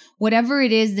have. Whatever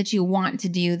it is that you want to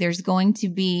do, there's going to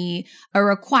be a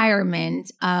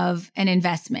requirement of an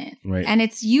investment. Right. And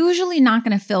it's usually not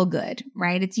going to feel good,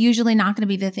 right? It's usually not going to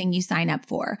be the thing you sign up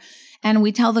for. And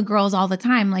we tell the girls all the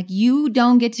time, like, you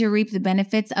don't get to reap the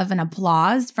benefits of an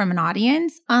applause from an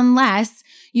audience unless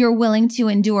you're willing to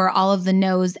endure all of the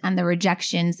no's and the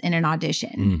rejections in an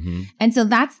audition. And so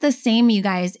that's the same, you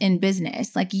guys, in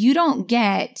business. Like, you don't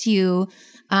get to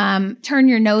turn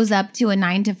your nose up to a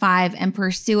 9-to-5 and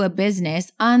pursue a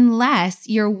business unless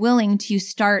you're willing to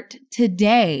start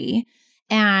today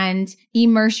and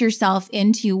immerse yourself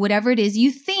into whatever it is you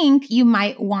think you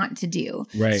might want to do.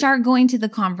 Right. Start going to the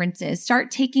conferences,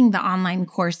 start taking the online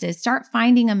courses, start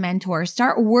finding a mentor,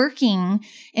 start working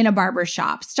in a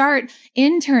barbershop, start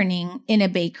interning in a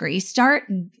bakery, start,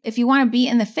 if you want to be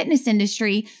in the fitness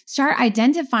industry, start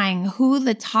identifying who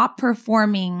the top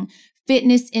performing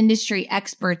fitness industry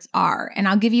experts are. And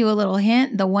I'll give you a little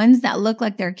hint. The ones that look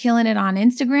like they're killing it on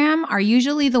Instagram are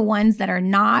usually the ones that are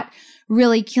not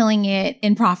really killing it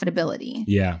in profitability.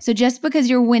 Yeah. So just because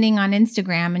you're winning on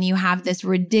Instagram and you have this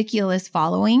ridiculous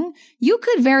following, you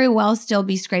could very well still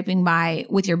be scraping by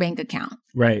with your bank account.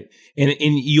 Right. And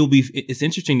it's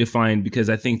interesting to find, because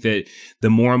I think that the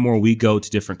more and more we go to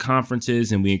different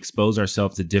conferences and we expose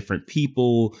ourselves to different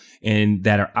people and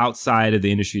that are outside of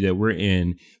the industry that we're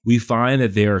in, we find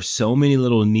that there are so many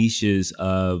little niches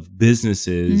of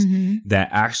businesses that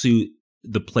actually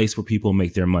the place where people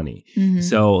make their money.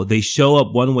 So they show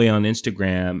up one way on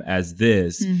Instagram as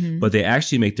this, but they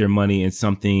actually make their money in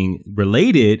something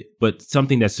related, but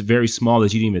something that's very small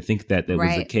that you didn't even think that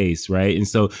was the case, right? And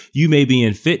so you may be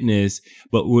in fitness,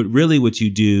 but what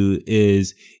you do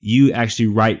is you actually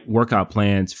write workout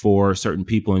plans for certain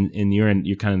people, and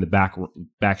you're kind of in the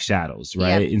back shadows,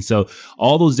 right? Yep. And so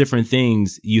all those different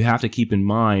things you have to keep in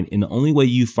mind. And the only way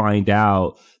you find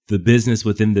out the business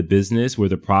within the business where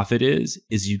the profit is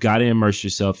you got to immerse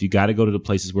yourself. You got to go to the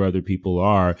places where other people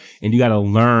are, and you got to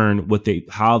learn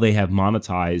how they have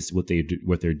monetized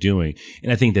what they're doing.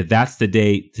 And I think that's the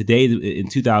day today in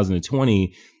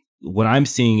 2020. What I'm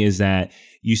seeing is that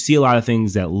you see a lot of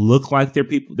things that look like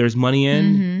there's money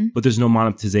in, but there's no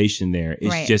monetization there.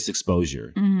 It's just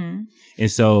exposure. And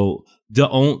so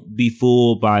don't be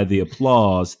fooled by the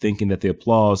applause, thinking that the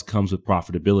applause comes with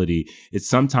profitability. It's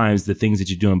sometimes the things that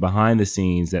you're doing behind the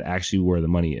scenes that actually where the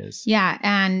money is. Yeah.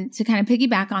 And to kind of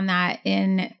piggyback on that,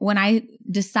 when I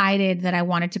decided that I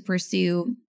wanted to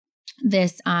pursue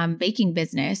this baking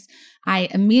business, I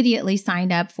immediately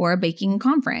signed up for a baking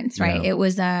conference, right? Yeah. It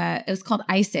was called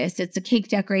ISIS. It's a cake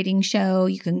decorating show.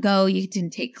 You can go, you can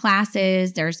take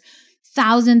classes. There's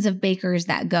thousands of bakers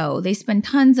that go. They spend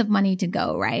tons of money to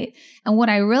go, right? And what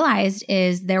I realized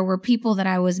is there were people that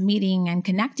I was meeting and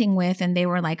connecting with, and they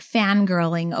were like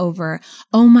fangirling over,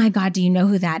 oh my God, do you know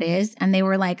who that is? And they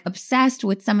were like obsessed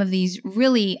with some of these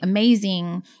really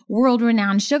amazing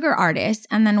world-renowned sugar artists.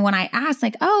 And then when I asked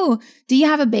like, oh, do you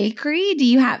have a bakery?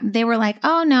 They were like,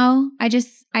 oh no,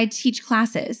 I teach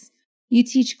classes. You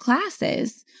teach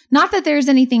classes. Not that there's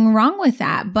anything wrong with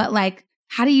that, but like,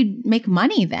 how do you make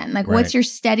money then? Like, what's your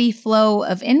steady flow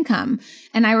of income?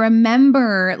 And I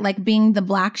remember like being the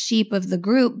black sheep of the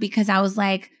group because I was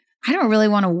like, I don't really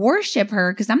want to worship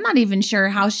her because I'm not even sure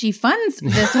how she funds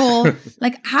this whole,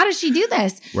 like, how does she do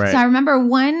this? Right. So I remember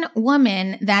one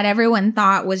woman that everyone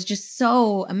thought was just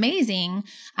so amazing.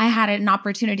 I had an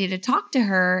opportunity to talk to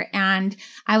her and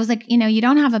I was like, you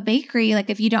don't have a bakery.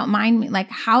 Like, if you don't mind me, like,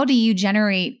 how do you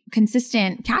generate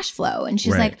consistent cash flow? And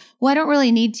she's like, well, I don't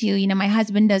really need to, my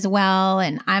husband does well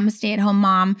and I'm a stay-at-home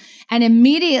mom. And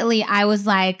immediately I was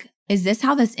like, is this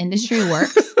how this industry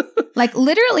works? Like,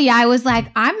 literally, I was like,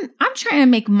 I'm trying to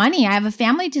make money. I have a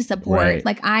family to support. Right.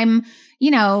 Like, I'm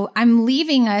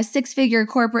leaving a 6-figure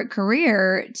corporate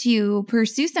career to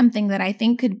pursue something that I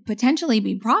think could potentially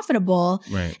be profitable.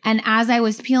 Right. And as I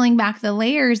was peeling back the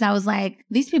layers, I was like,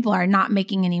 these people are not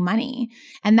making any money.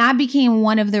 And that became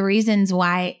one of the reasons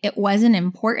why it wasn't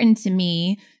important to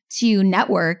me to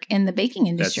network in the baking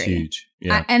industry. That's huge.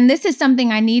 Yeah. And this is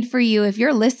something I need for you if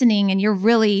you're listening and you're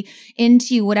really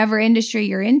into whatever industry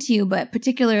you're into, but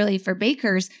particularly for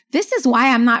bakers. This is why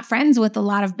I'm not friends with a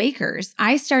lot of bakers.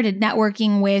 I started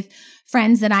networking with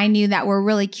friends that I knew that were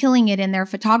really killing it in their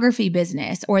photography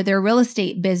business or their real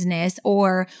estate business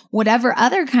or whatever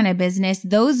other kind of business.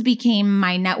 Those became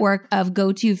my network of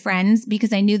go-to friends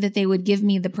because I knew that they would give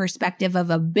me the perspective of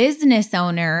a business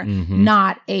owner,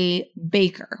 not a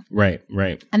baker. Right.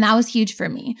 And that was huge for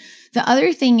me. The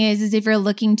other thing is if you're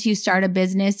looking to start a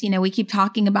business, we keep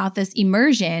talking about this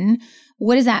immersion.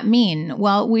 What does that mean?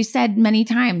 Well, we said many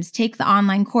times, take the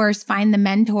online course, find the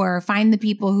mentor, find the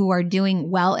people who are doing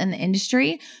well in the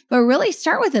industry, but really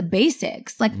start with the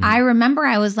basics. Like I remember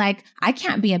I was like, I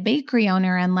can't be a bakery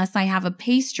owner unless I have a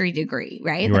pastry degree,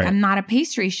 right? Like I'm not a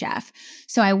pastry chef.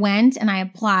 So I went and I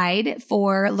applied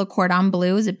for Le Cordon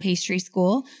Bleu as a pastry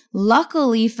school.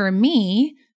 Luckily for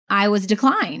me, I was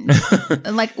declined.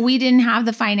 Like we didn't have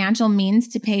the financial means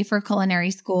to pay for culinary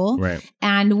school. Right.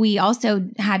 And we also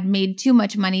had made too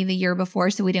much money the year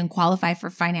before, so we didn't qualify for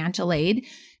financial aid.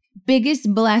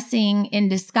 Biggest blessing in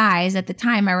disguise at the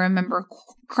time, I remember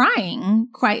crying,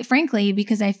 quite frankly,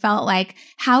 because I felt like,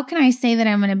 how can I say that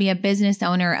I'm going to be a business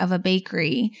owner of a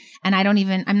bakery and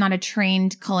I'm not a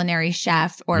trained culinary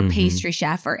chef or pastry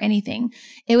chef or anything.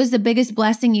 It was the biggest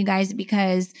blessing, you guys,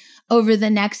 because over the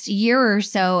next year or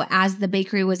so, as the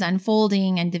bakery was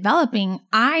unfolding and developing,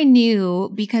 I knew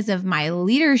because of my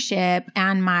leadership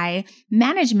and my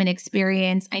management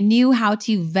experience, I knew how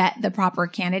to vet the proper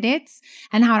candidates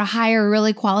and how to hire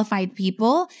really qualified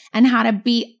people and how to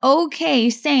be okay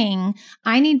saying,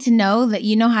 I need to know that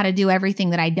you know how to do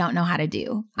everything that I don't know how to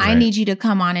do. Right. I need you to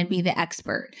come on and be the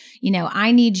expert.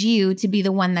 I need you to be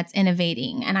the one that's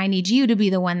innovating and I need you to be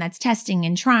the one that's testing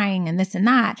and trying and this and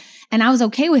that. And I was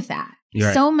okay with that.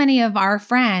 Right. So many of our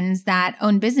friends that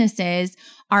own businesses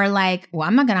are like, well,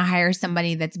 I'm not going to hire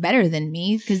somebody that's better than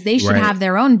me because they should have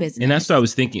their own business. And that's what I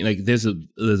was thinking. Like there's a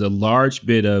large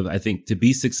bit of, I think, to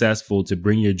be successful, to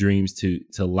bring your dreams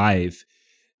to life,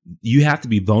 you have to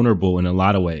be vulnerable in a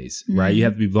lot of ways, right? You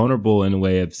have to be vulnerable in a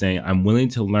way of saying, I'm willing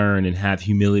to learn and have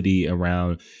humility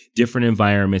around different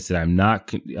environments that I'm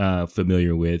not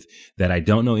familiar with, that I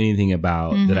don't know anything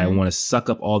about, that I want to suck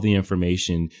up all the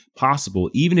information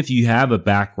possible. Even if you have a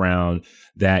background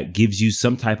that gives you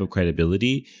some type of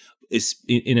credibility,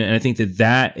 and I think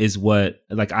that is what,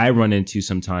 like, I run into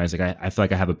sometimes. Like, I feel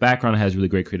like I have a background that has really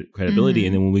great credibility.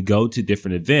 And then when we go to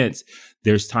different events,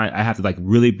 there's time I have to like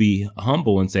really be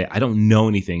humble and say, I don't know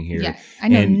anything here. Yeah, I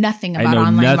know nothing about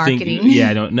online marketing. Yeah,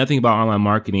 I know nothing about online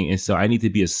marketing. And so I need to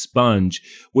be a sponge,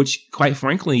 which quite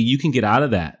frankly, you can get out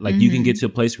of that. Like you can get to a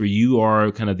place where you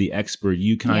are kind of the expert.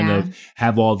 You kind of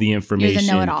have all the information. You're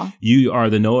the know-it-all. You are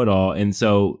the know-it-all. And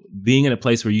so being in a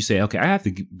place where you say, okay, I have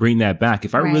to bring that back.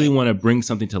 If I really want to bring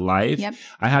something to life,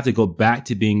 I have to go back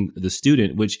to being the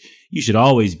student, which you should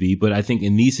always be. But I think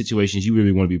in these situations, you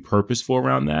really want to be purposeful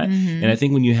around that. And I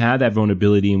think when you have that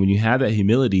vulnerability and when you have that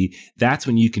humility, that's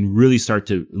when you can really start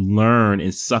to learn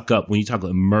and suck up. When you talk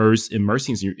about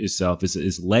immersing yourself,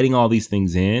 is letting all these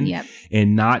things in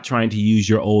and not trying to use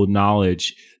your old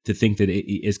knowledge to think that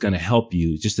it's going to help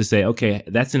you, just to say, okay,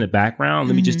 that's in the background.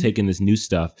 Let me just take in this new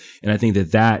stuff. And I think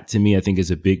that to me, I think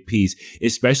is a big piece,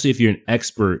 especially if you're an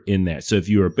expert in that. So if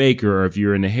you're a baker or if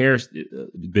you're in the hair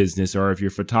business or if you're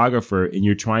a photographer and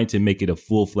you're trying to make it a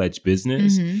full-fledged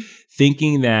business,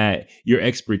 thinking that your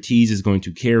expertise is going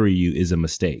to carry you is a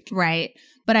mistake. Right.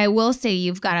 But I will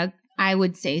say I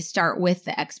would say start with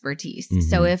the expertise.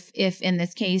 So if in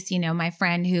this case, my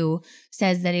friend who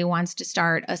says that he wants to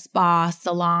start a spa,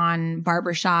 salon,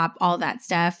 barbershop, all that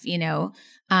stuff,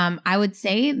 I would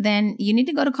say then you need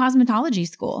to go to cosmetology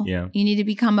school. Yeah. You need to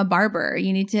become a barber.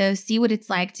 You need to see what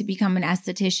it's like to become an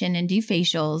esthetician and do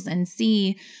facials and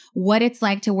see what it's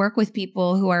like to work with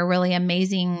people who are really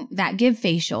amazing that give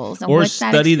facials. And or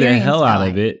study the hell out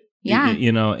of it. Yeah.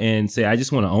 And say, I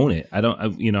just want to own it. I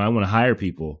want to hire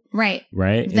people. Right.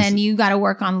 Right. Then you got to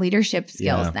work on leadership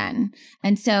skills then.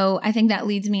 And so I think that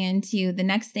leads me into the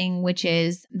next thing, which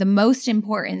is the most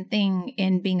important thing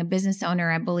in being a business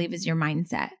owner, I believe, is your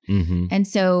mindset. And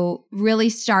so really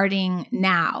starting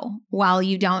now, while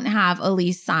you don't have a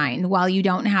lease signed, while you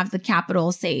don't have the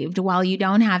capital saved, while you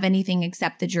don't have anything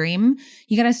except the dream,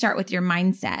 you got to start with your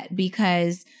mindset,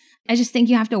 because I just think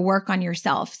you have to work on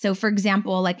yourself. So for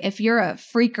example, like if you're a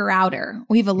freaker outer,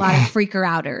 we have a lot of freaker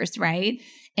outers, right?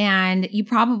 And you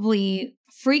probably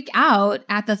freak out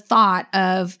at the thought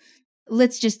of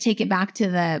let's just take it back to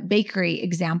the bakery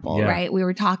example, right? We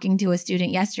were talking to a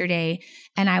student yesterday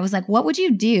and I was like, what would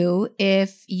you do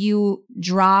if you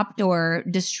dropped or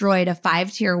destroyed a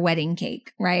 5-tier wedding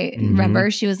cake, right? Remember,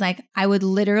 she was like, I would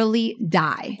literally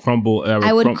die.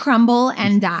 I would crumble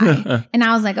and die. And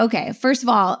I was like, okay, first of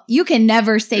all, you can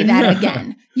never say that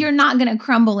again. You're not going to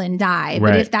crumble and die.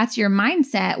 But if that's your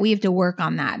mindset, we have to work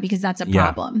on that because that's a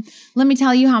problem. Let me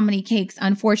tell you how many cakes,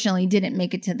 unfortunately, didn't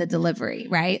make it to the delivery,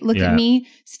 right? Look at me,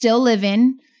 still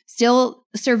living, still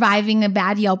surviving a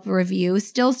bad Yelp review,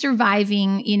 still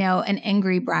surviving, an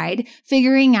angry bride,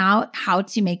 figuring out how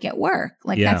to make it work.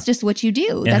 Like that's just what you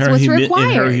do. That's what's required.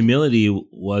 And her humility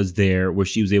was there where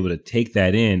she was able to take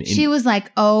that in. She was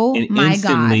like, oh my God. And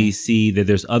instantly see that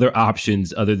there's other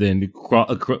options other than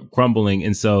crumbling.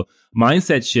 And so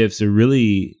mindset shifts are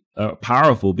really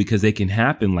powerful because they can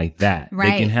happen like that.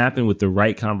 Right. They can happen with the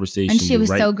right conversation. And she was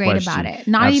so great about it.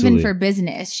 Not even for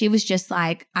business. She was just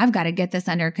like, I've got to get this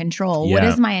under control. What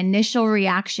is my initial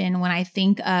reaction when I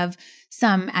think of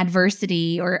some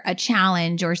adversity or a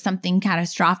challenge or something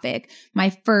catastrophic? My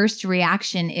first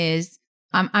reaction is,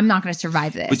 I'm not going to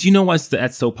survive this. But you know what's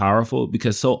that's so powerful?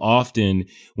 Because so often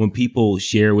when people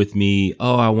share with me,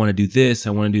 oh, I want to do this,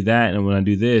 I want to do that, and I want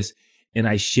to do this, and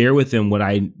I share with them what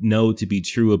I know to be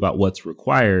true about what's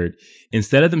required,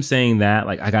 instead of them saying that,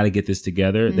 like, I got to get this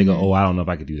together, they go, oh, I don't know if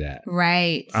I could do that.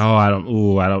 Right. Oh, I don't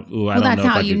know. Well, that's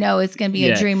how you know it's going to be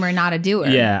a dreamer, not a doer.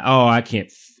 Yeah. Oh, I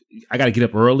can't. I got to get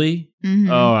up early.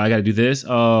 Oh, I got to do this.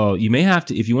 Oh, you may have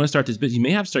to, if you want to start this business, you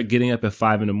may have to start getting up at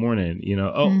 5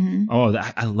 a.m.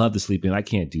 I love to sleep in. I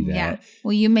can't do that. Yeah.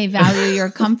 Well, you may value your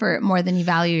comfort more than you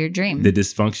value your dream. The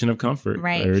dysfunction of comfort.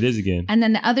 Right. There it is again. And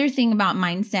then the other thing about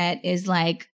mindset is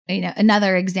like,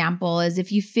 another example is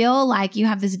if you feel like you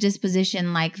have this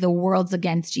disposition, like the world's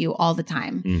against you all the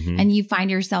time, and you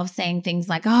find yourself saying things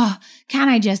like, oh, can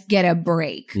I just get a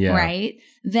break? Right.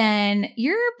 Then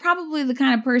you're probably the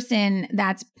kind of person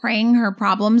that's praying her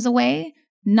problems away,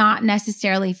 not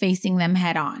necessarily facing them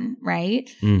head on. Right.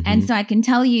 And so I can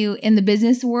tell you in the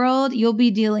business world, you'll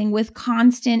be dealing with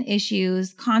constant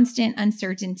issues, constant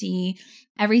uncertainty.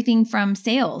 Everything from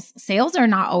sales. Sales are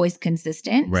not always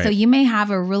consistent. Right. So you may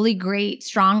have a really great,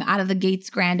 strong out of the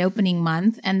gates grand opening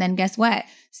month. And then guess what?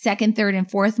 Second, third, and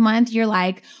fourth month, you're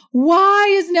like, why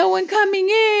is no one coming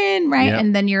in? Right. Yep.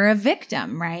 And then you're a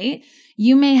victim, right?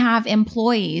 You may have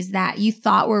employees that you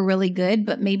thought were really good,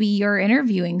 but maybe your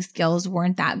interviewing skills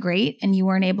weren't that great and you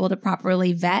weren't able to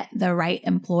properly vet the right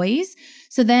employees.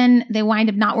 So then they wind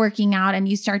up not working out and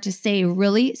you start to say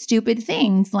really stupid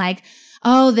things like,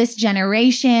 oh, this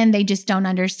generation, they just don't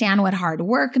understand what hard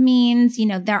work means.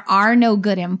 There are no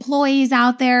good employees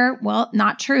out there. Well,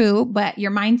 not true, but your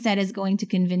mindset is going to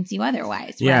convince you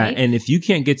otherwise. Yeah. Right? And if you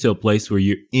can't get to a place where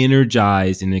you're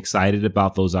energized and excited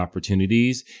about those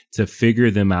opportunities to figure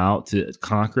them out, to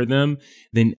conquer them,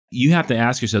 then you have to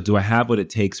ask yourself, do I have what it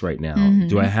takes right now?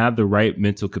 Do I have the right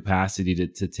mental capacity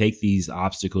to take these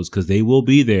obstacles? Because they will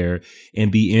be there,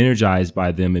 and be energized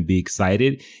by them and be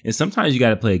excited. And sometimes you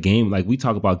got to play a game. Like we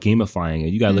talk about gamifying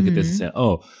it. You got to look at this and say,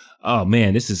 oh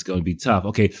man, this is going to be tough.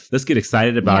 Okay, let's get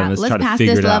excited about it. Let's try to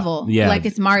figure it out. Level, like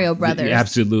it's Mario Brothers.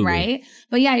 Absolutely. Right?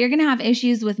 But yeah, you're going to have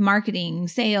issues with marketing,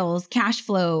 sales, cash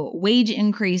flow, wage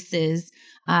increases,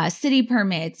 city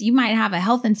permits. You might have a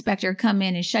health inspector come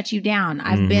in and shut you down.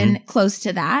 I've been close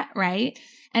to that, right?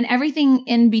 And everything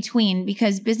in between,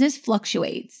 because business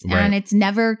fluctuates and it's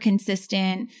never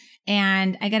consistent.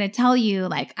 And I got to tell you,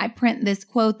 like, I print this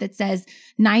quote that says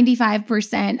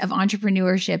 95% of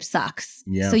entrepreneurship sucks.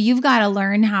 Yeah. So you've got to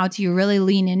learn how to really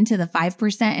lean into the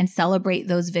 5% and celebrate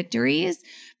those victories.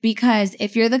 Because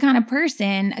if you're the kind of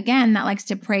person, again, that likes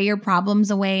to pray your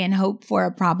problems away and hope for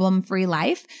a problem-free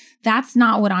life, that's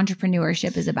not what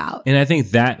entrepreneurship is about. And I think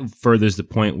that furthers the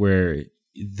point where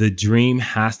the dream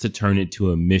has to turn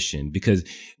into a mission, because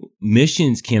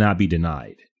missions cannot be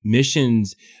denied.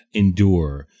 Missions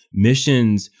endure.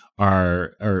 Missions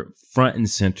are front and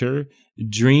center.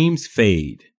 Dreams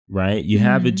fade, right? You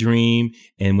have a dream,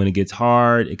 and when it gets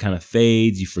hard, it kind of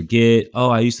fades. You forget, oh,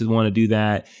 I used to want to do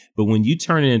that. But when you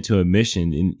turn it into a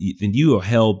mission, and you are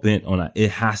hell bent on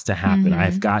it has to happen.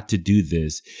 I've got to do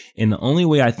this. And the only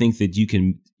way I think that you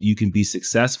can be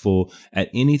successful at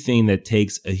anything that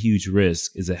takes a huge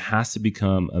risk is it has to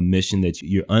become a mission that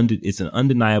it's an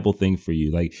undeniable thing for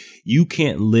you. Like, you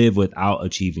can't live without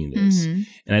achieving this.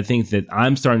 And I think that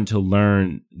I'm starting to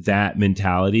learn that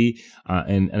mentality.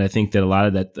 And I think that a lot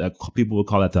of that, people would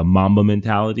call that the Mamba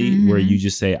mentality, where you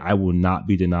just say, I will not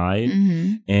be denied.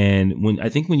 And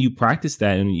when you practice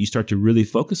that and you start to really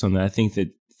focus on that, I think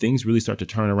that things really start to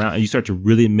turn around and you start to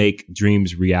really make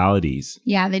dreams realities.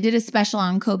 Yeah, they did a special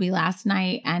on Kobe last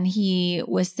night, and he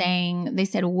was saying, they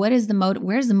said, where's the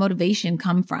motivation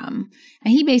come from?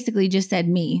 And he basically just said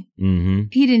me. Mm-hmm.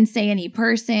 He didn't say any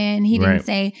person. He didn't Right.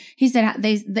 say, he said,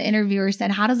 the interviewer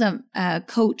said, how does a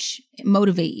coach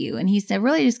motivate you? And he said,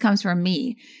 really, it just comes from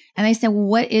me. And they said, well,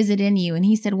 what is it in you? And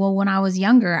he said, well, when I was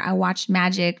younger, I watched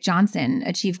Magic Johnson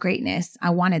achieve greatness. I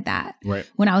wanted that. Right.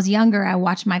 When I was younger, I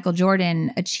watched Michael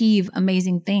Jordan achieve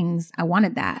amazing things. I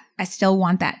wanted that. I still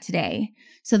want that today.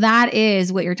 So that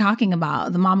is what you're talking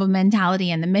about, the Mamba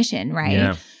mentality and the mission, right?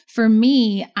 Yeah. For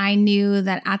me, I knew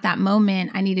that at that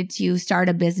moment, I needed to start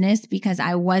a business because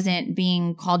I wasn't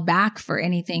being called back for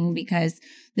anything, because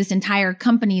this entire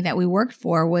company that we worked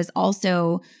for was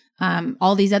also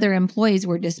all these other employees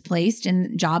were displaced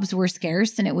and jobs were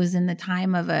scarce. And it was in the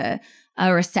time of a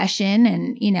recession,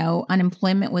 and, you know,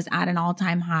 unemployment was at an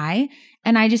all-time high.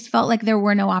 And I just felt like there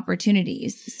were no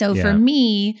opportunities. So Yeah. for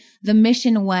me, the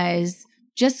mission was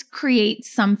just create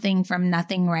something from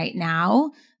nothing right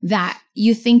now that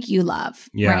you think you love,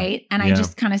 Yeah. right? And I Yeah.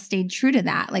 just kind of stayed true to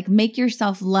that. Like, make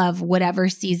yourself love whatever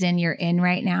season you're in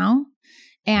right now.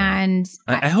 And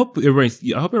I hope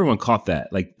everyone caught that.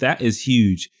 Like, that is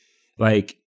huge.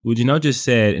 Like what Janelle just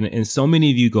said, and so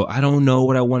many of you go, I don't know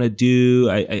what I want to do.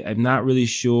 I'm not really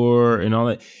sure, and all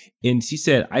that. And she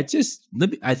said, I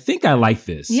think I like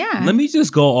this. Yeah. Let me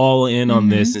just go all in on Mhm.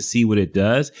 this and see what it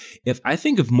does. If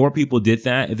more people did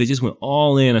that, if they just went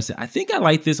all in and said, I think I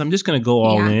like this, I'm just going to go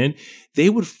all Yeah. in, they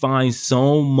would find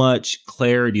so much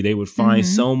clarity. They would find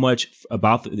Mhm. so much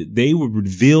they would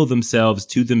reveal themselves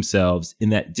to themselves in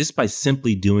that, just by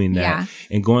simply doing that Yeah.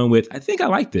 and going with, I think I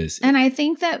like this. And I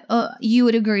think that you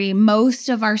would agree, most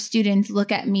of our students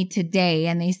look at me today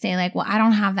and they say like, well, I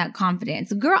don't have that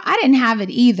confidence. Girl, I didn't have it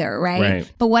either, right?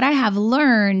 Right. But what I have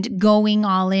learned going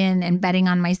all in and betting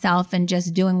on myself and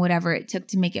just doing whatever it took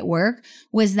to make it work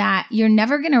was that you're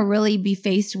never going to really be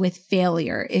faced with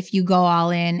failure if you go all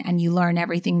in and you learn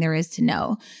everything there is to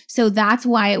know. So that's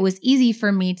why it was easy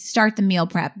for me to start the meal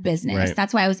prep business. Right.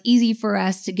 That's why it was easy for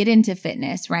us to get into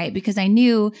fitness, right? Because I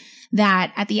knew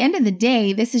that at the end of the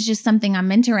day, this is just something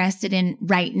I'm interested in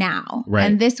right now. Right.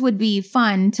 And this would be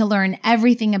fun to learn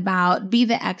everything about, be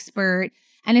the expert.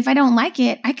 And if I don't like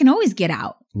it, I can always get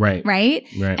out. Right. Right.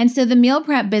 Right. And so the meal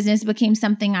prep business became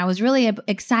something I was really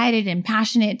excited and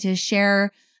passionate to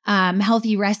share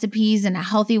healthy recipes and a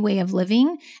healthy way of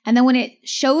living. And then when it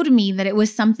showed me that it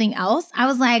was something else, I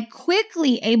was like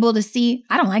quickly able to see,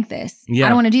 I don't like this. Yeah. I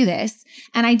don't want to do this.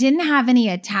 And I didn't have any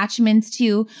attachments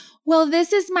to, well,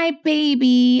 this is my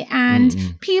baby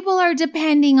and people are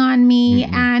depending on me.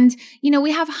 And, you know,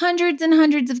 we have hundreds and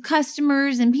hundreds of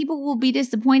customers and people will be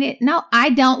disappointed. No,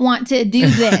 I don't want to do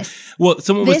this. Well,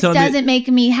 someone was This telling me, doesn't make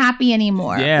me happy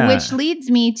anymore. Yeah. Which leads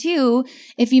me to,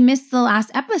 if you missed the last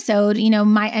episode, you know,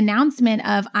 my announcement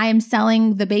of I am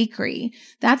selling the bakery.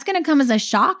 That's going to come as a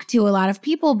shock to a lot of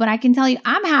people, but I can tell you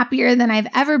I'm happier than I've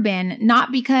ever been,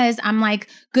 not because I'm like,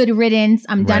 good riddance,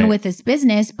 I'm done Right. with this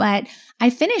business, but I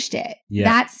finished it. Yeah.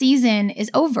 That season is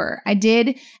over. I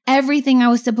did everything I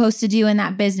was supposed to do in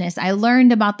that business. I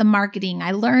learned about the marketing.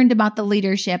 I learned about the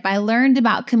leadership. I learned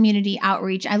about community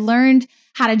outreach. I learned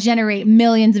how to generate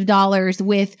millions of dollars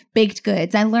with baked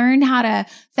goods. I learned how to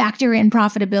factor in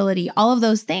profitability, all of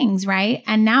those things, right?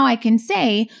 And now I can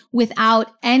say without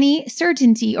any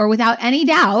certainty or without any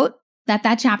doubt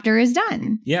that chapter is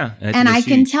done. yeah. And I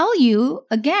can tell you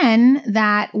again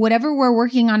that whatever we're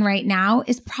working on right now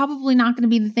is probably not going to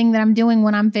be the thing that I'm doing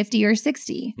when I'm 50 or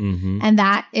 60. And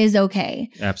that is okay.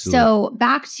 Absolutely. So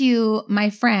back to my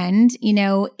friend, you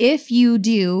know, if you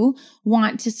do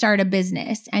want to start a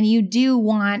business and you do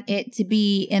want it to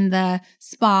be in the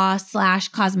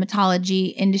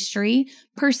spa/cosmetology industry,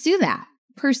 pursue that.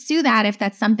 Pursue that if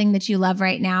that's something that you love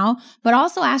right now, but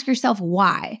also ask yourself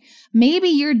why. Maybe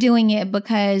you're doing it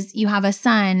because you have a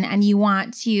son and you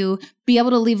want to be able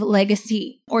to leave a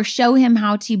legacy or show him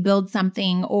how to build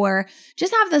something, or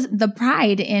just have the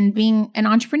pride in being an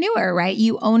entrepreneur, right?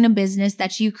 You own a business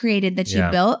that you created, that you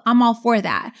Yeah. built. I'm all for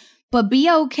that. But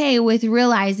be okay with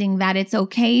realizing that it's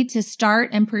okay to start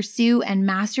and pursue and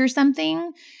master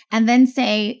something and then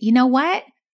say, you know what?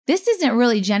 This isn't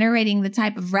really generating the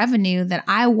type of revenue that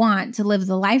I want to live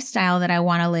the lifestyle that I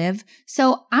want to live.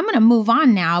 So I'm going to move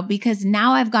on now, because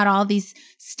now I've got all these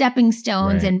stepping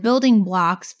stones Right. and building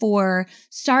blocks for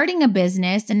starting a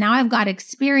business. And now I've got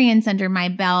experience under my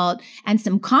belt and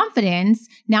some confidence.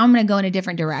 Now I'm going to go in a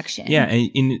different direction. Yeah.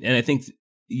 And I think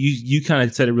you kind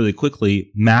of said it really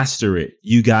quickly, master it.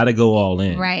 You got to go all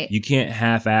in. Right. You can't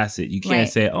half-ass it. You can't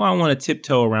say, oh, I want to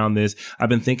tiptoe around this. I've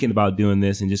been thinking about doing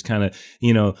this and just kind of,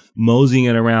 moseying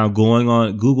it around,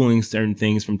 Googling certain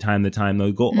things from time to time.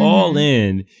 They'll go all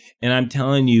in. And I'm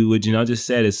telling you, what Janelle just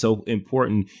said is so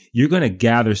important. You're going to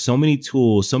gather so many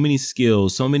tools, so many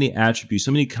skills, so many attributes,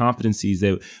 so many competencies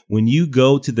that when you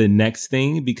go to the next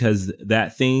thing, because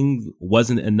that thing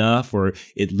wasn't enough or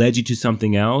it led you to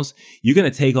something else, you're going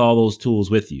to take all those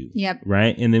tools with you. Yep.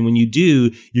 Right. And then when you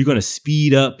do, you're going to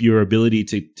speed up your ability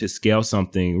to scale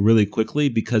something really quickly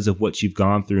because of what you've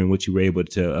gone through and what you were able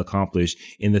to accomplish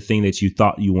in the thing that you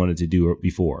thought you wanted to do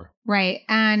before. Right.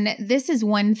 And this is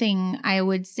one thing I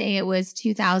would say it was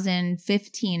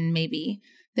 2015, maybe.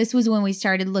 This was when we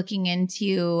started looking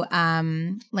into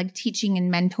like teaching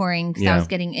and mentoring because I was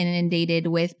getting inundated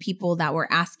with people that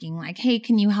were asking like, hey,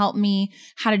 can you help me?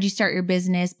 How did you start your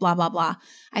business? Blah, blah, blah.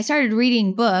 I started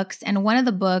reading books, and one of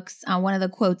the books, one of the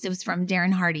quotes, it was from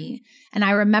Darren Hardy. And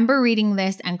I remember reading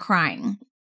this and crying.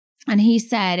 And he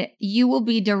said, you will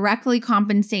be directly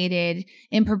compensated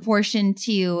in proportion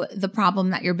to the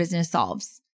problem that your business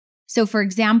solves. So for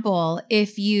example,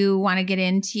 if you want to get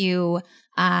into,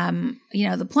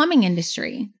 the plumbing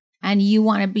industry and you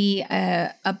want to be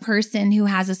a person who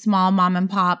has a small mom and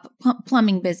pop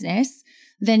plumbing business,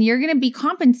 then you're going to be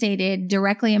compensated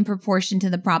directly in proportion to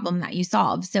the problem that you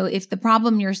solve. So if the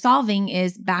problem you're solving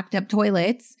is backed up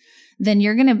toilets, then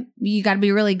you got to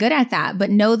be really good at that.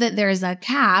 But know that there's a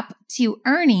cap to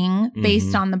earning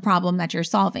based on the problem that you're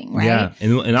solving, right? Yeah.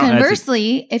 And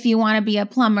conversely, if you want to be a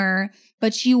plumber,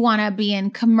 but you want to be in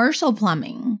commercial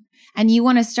plumbing and you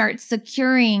want to start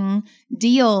securing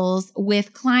deals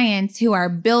with clients who are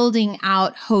building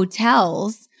out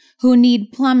hotels who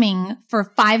need plumbing for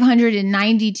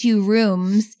 592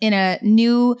 rooms in a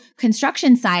new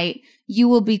construction site, you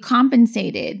will be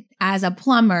compensated as a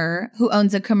plumber who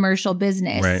owns a commercial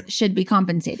business should be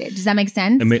compensated. Does that make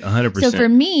sense? 100%. So for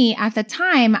me, at the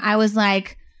time, I was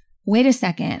like, wait a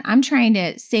second, I'm trying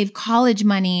to save college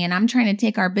money and I'm trying to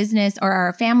take our business or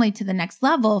our family to the next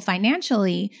level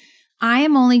financially. I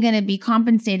am only going to be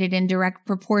compensated in direct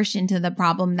proportion to the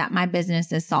problem that my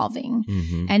business is solving.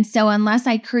 And so unless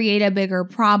I create a bigger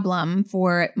problem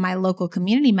for my local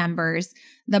community members,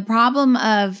 the problem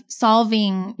of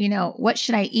solving, what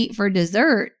should I eat for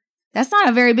dessert? That's not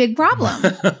a very big problem.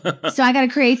 So I got to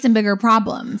create some bigger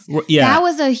problems. Yeah. That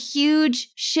was a huge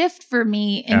shift for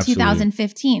me in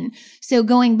 2015. So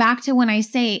going back to when I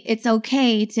say it's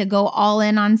okay to go all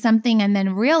in on something and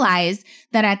then realize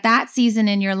that at that season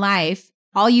in your life,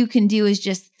 all you can do is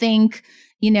just think,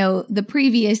 the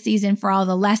previous season for all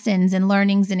the lessons and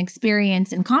learnings and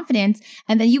experience and confidence.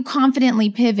 And then you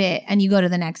confidently pivot and you go to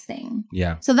the next thing.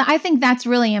 Yeah. So I think that's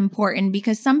really important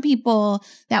because some people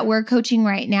that we're coaching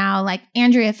right now, like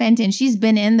Andrea Fenton, she's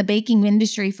been in the baking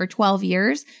industry for 12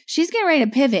 years. She's getting ready to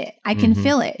pivot. I can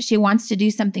feel it. She wants to do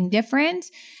something different.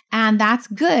 And that's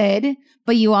good.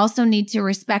 But you also need to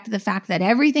respect the fact that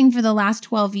everything for the last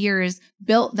 12 years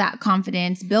built that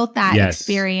confidence, built that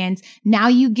experience. Now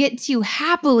you get to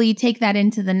happily take that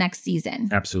into the next season.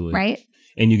 Absolutely. Right?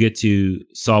 And you get to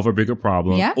solve a bigger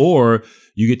problem or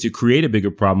you get to create a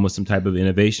bigger problem with some type of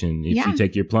innovation. If you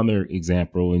take your plumber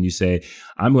example and you say,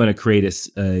 I'm going to create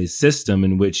a system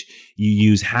in which you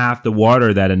use half the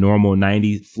water that a normal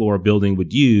 90 floor building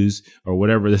would use or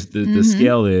whatever the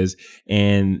scale is.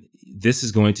 And this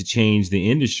is going to change the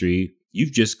industry.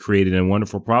 You've just created a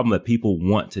wonderful problem that people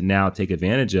want to now take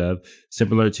advantage of,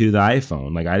 similar to the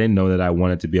iPhone. Like I didn't know that I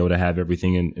wanted to be able to have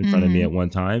everything in front of me at one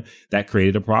time. That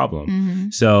created a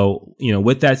problem. So,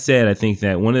 with that said, I think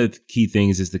that one of the key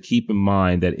things is to keep in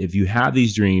mind that if you have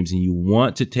these dreams and you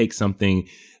want to take something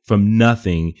from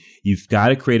nothing, you've got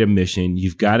to create a mission.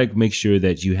 You've got to make sure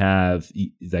that you have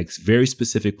like very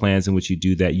specific plans in which you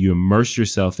do that. You immerse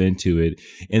yourself into it.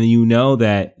 And you know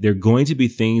that there are going to be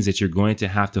things that you're going to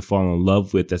have to fall in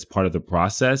love with that's part of the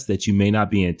process that you may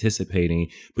not be anticipating,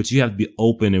 but you have to be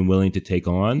open and willing to take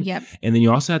on. Yep. And then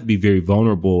you also have to be very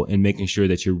vulnerable in making sure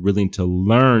that you're willing to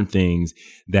learn things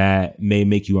that may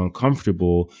make you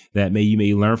uncomfortable, that you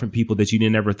may learn from people that you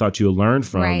never thought you would learn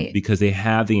from because they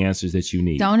have the answers that you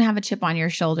need. Don't have a chip on your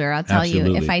shoulder. I'll tell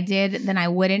you, if I did, then I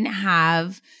wouldn't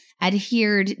have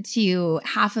adhered to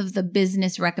half of the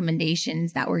business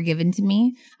recommendations that were given to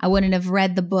me. I wouldn't have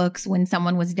read the books when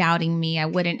someone was doubting me. I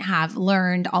wouldn't have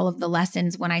learned all of the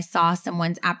lessons when I saw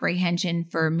someone's apprehension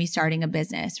for me starting a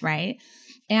business, right?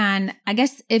 And I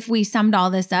guess if we summed all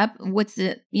this up, what's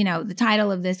the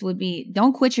title of this would be,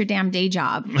 don't quit your damn day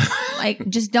job. Like,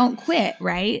 just don't quit,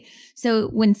 right? So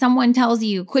when someone tells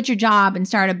you quit your job and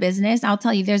start a business, I'll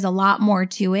tell you there's a lot more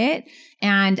to it.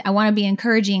 And I want to be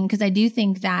encouraging because I do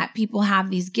think that people have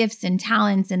these gifts and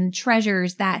talents and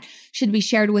treasures that should be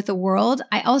shared with the world.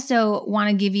 I also want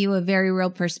to give you a very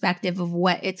real perspective of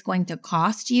what it's going to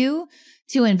cost you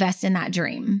to invest in that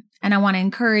dream. And I want to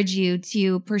encourage you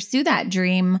to pursue that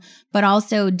dream, but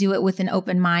also do it with an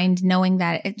open mind, knowing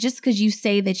that just because you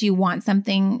say that you want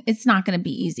something, it's not going to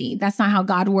be easy. That's not how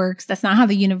God works. That's not how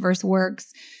the universe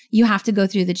works. You have to go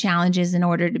through the challenges in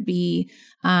order to be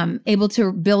able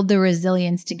to build the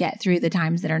resilience to get through the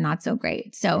times that are not so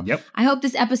great. So I hope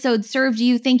this episode served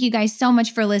you. Thank you guys so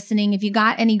much for listening. If you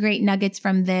got any great nuggets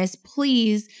from this,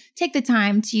 please take the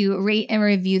time to rate and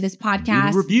review this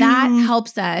podcast. That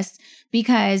helps us.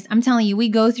 Because I'm telling you, we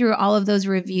go through all of those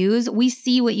reviews. We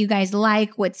see what you guys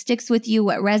like, what sticks with you,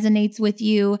 what resonates with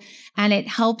you, and it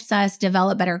helps us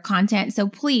develop better content. So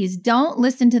please don't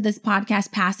listen to this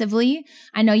podcast passively.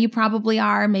 I know you probably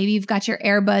are. Maybe you've got your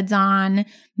earbuds on.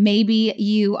 Maybe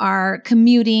you are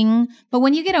commuting. But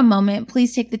when you get a moment,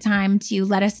 please take the time to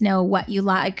let us know what you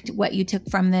liked, what you took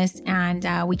from this.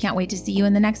 And we can't wait to see you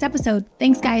in the next episode.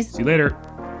 Thanks, guys. See you later.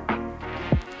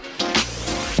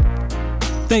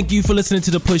 Thank you for listening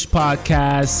to the Push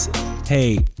Podcast.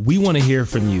 Hey, we want to hear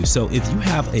from you. So if you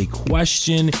have a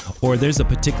question or there's a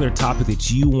particular topic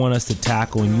that you want us to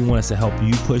tackle and you want us to help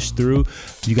you push through,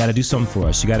 you got to do something for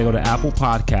us. You got to go to Apple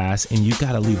Podcasts and you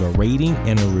got to leave a rating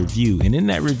and a review. And in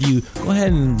that review, go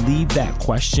ahead and leave that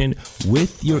question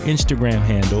with your Instagram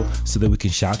handle so that we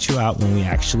can shout you out when we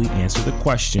actually answer the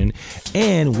question.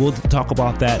 And we'll talk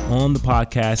about that on the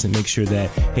podcast and make sure that,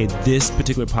 hey, this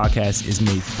particular podcast is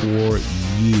made for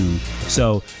you.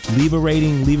 So leave a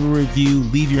rating, leave a review,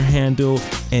 leave your handle,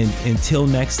 and until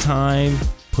next time,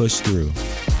 push through.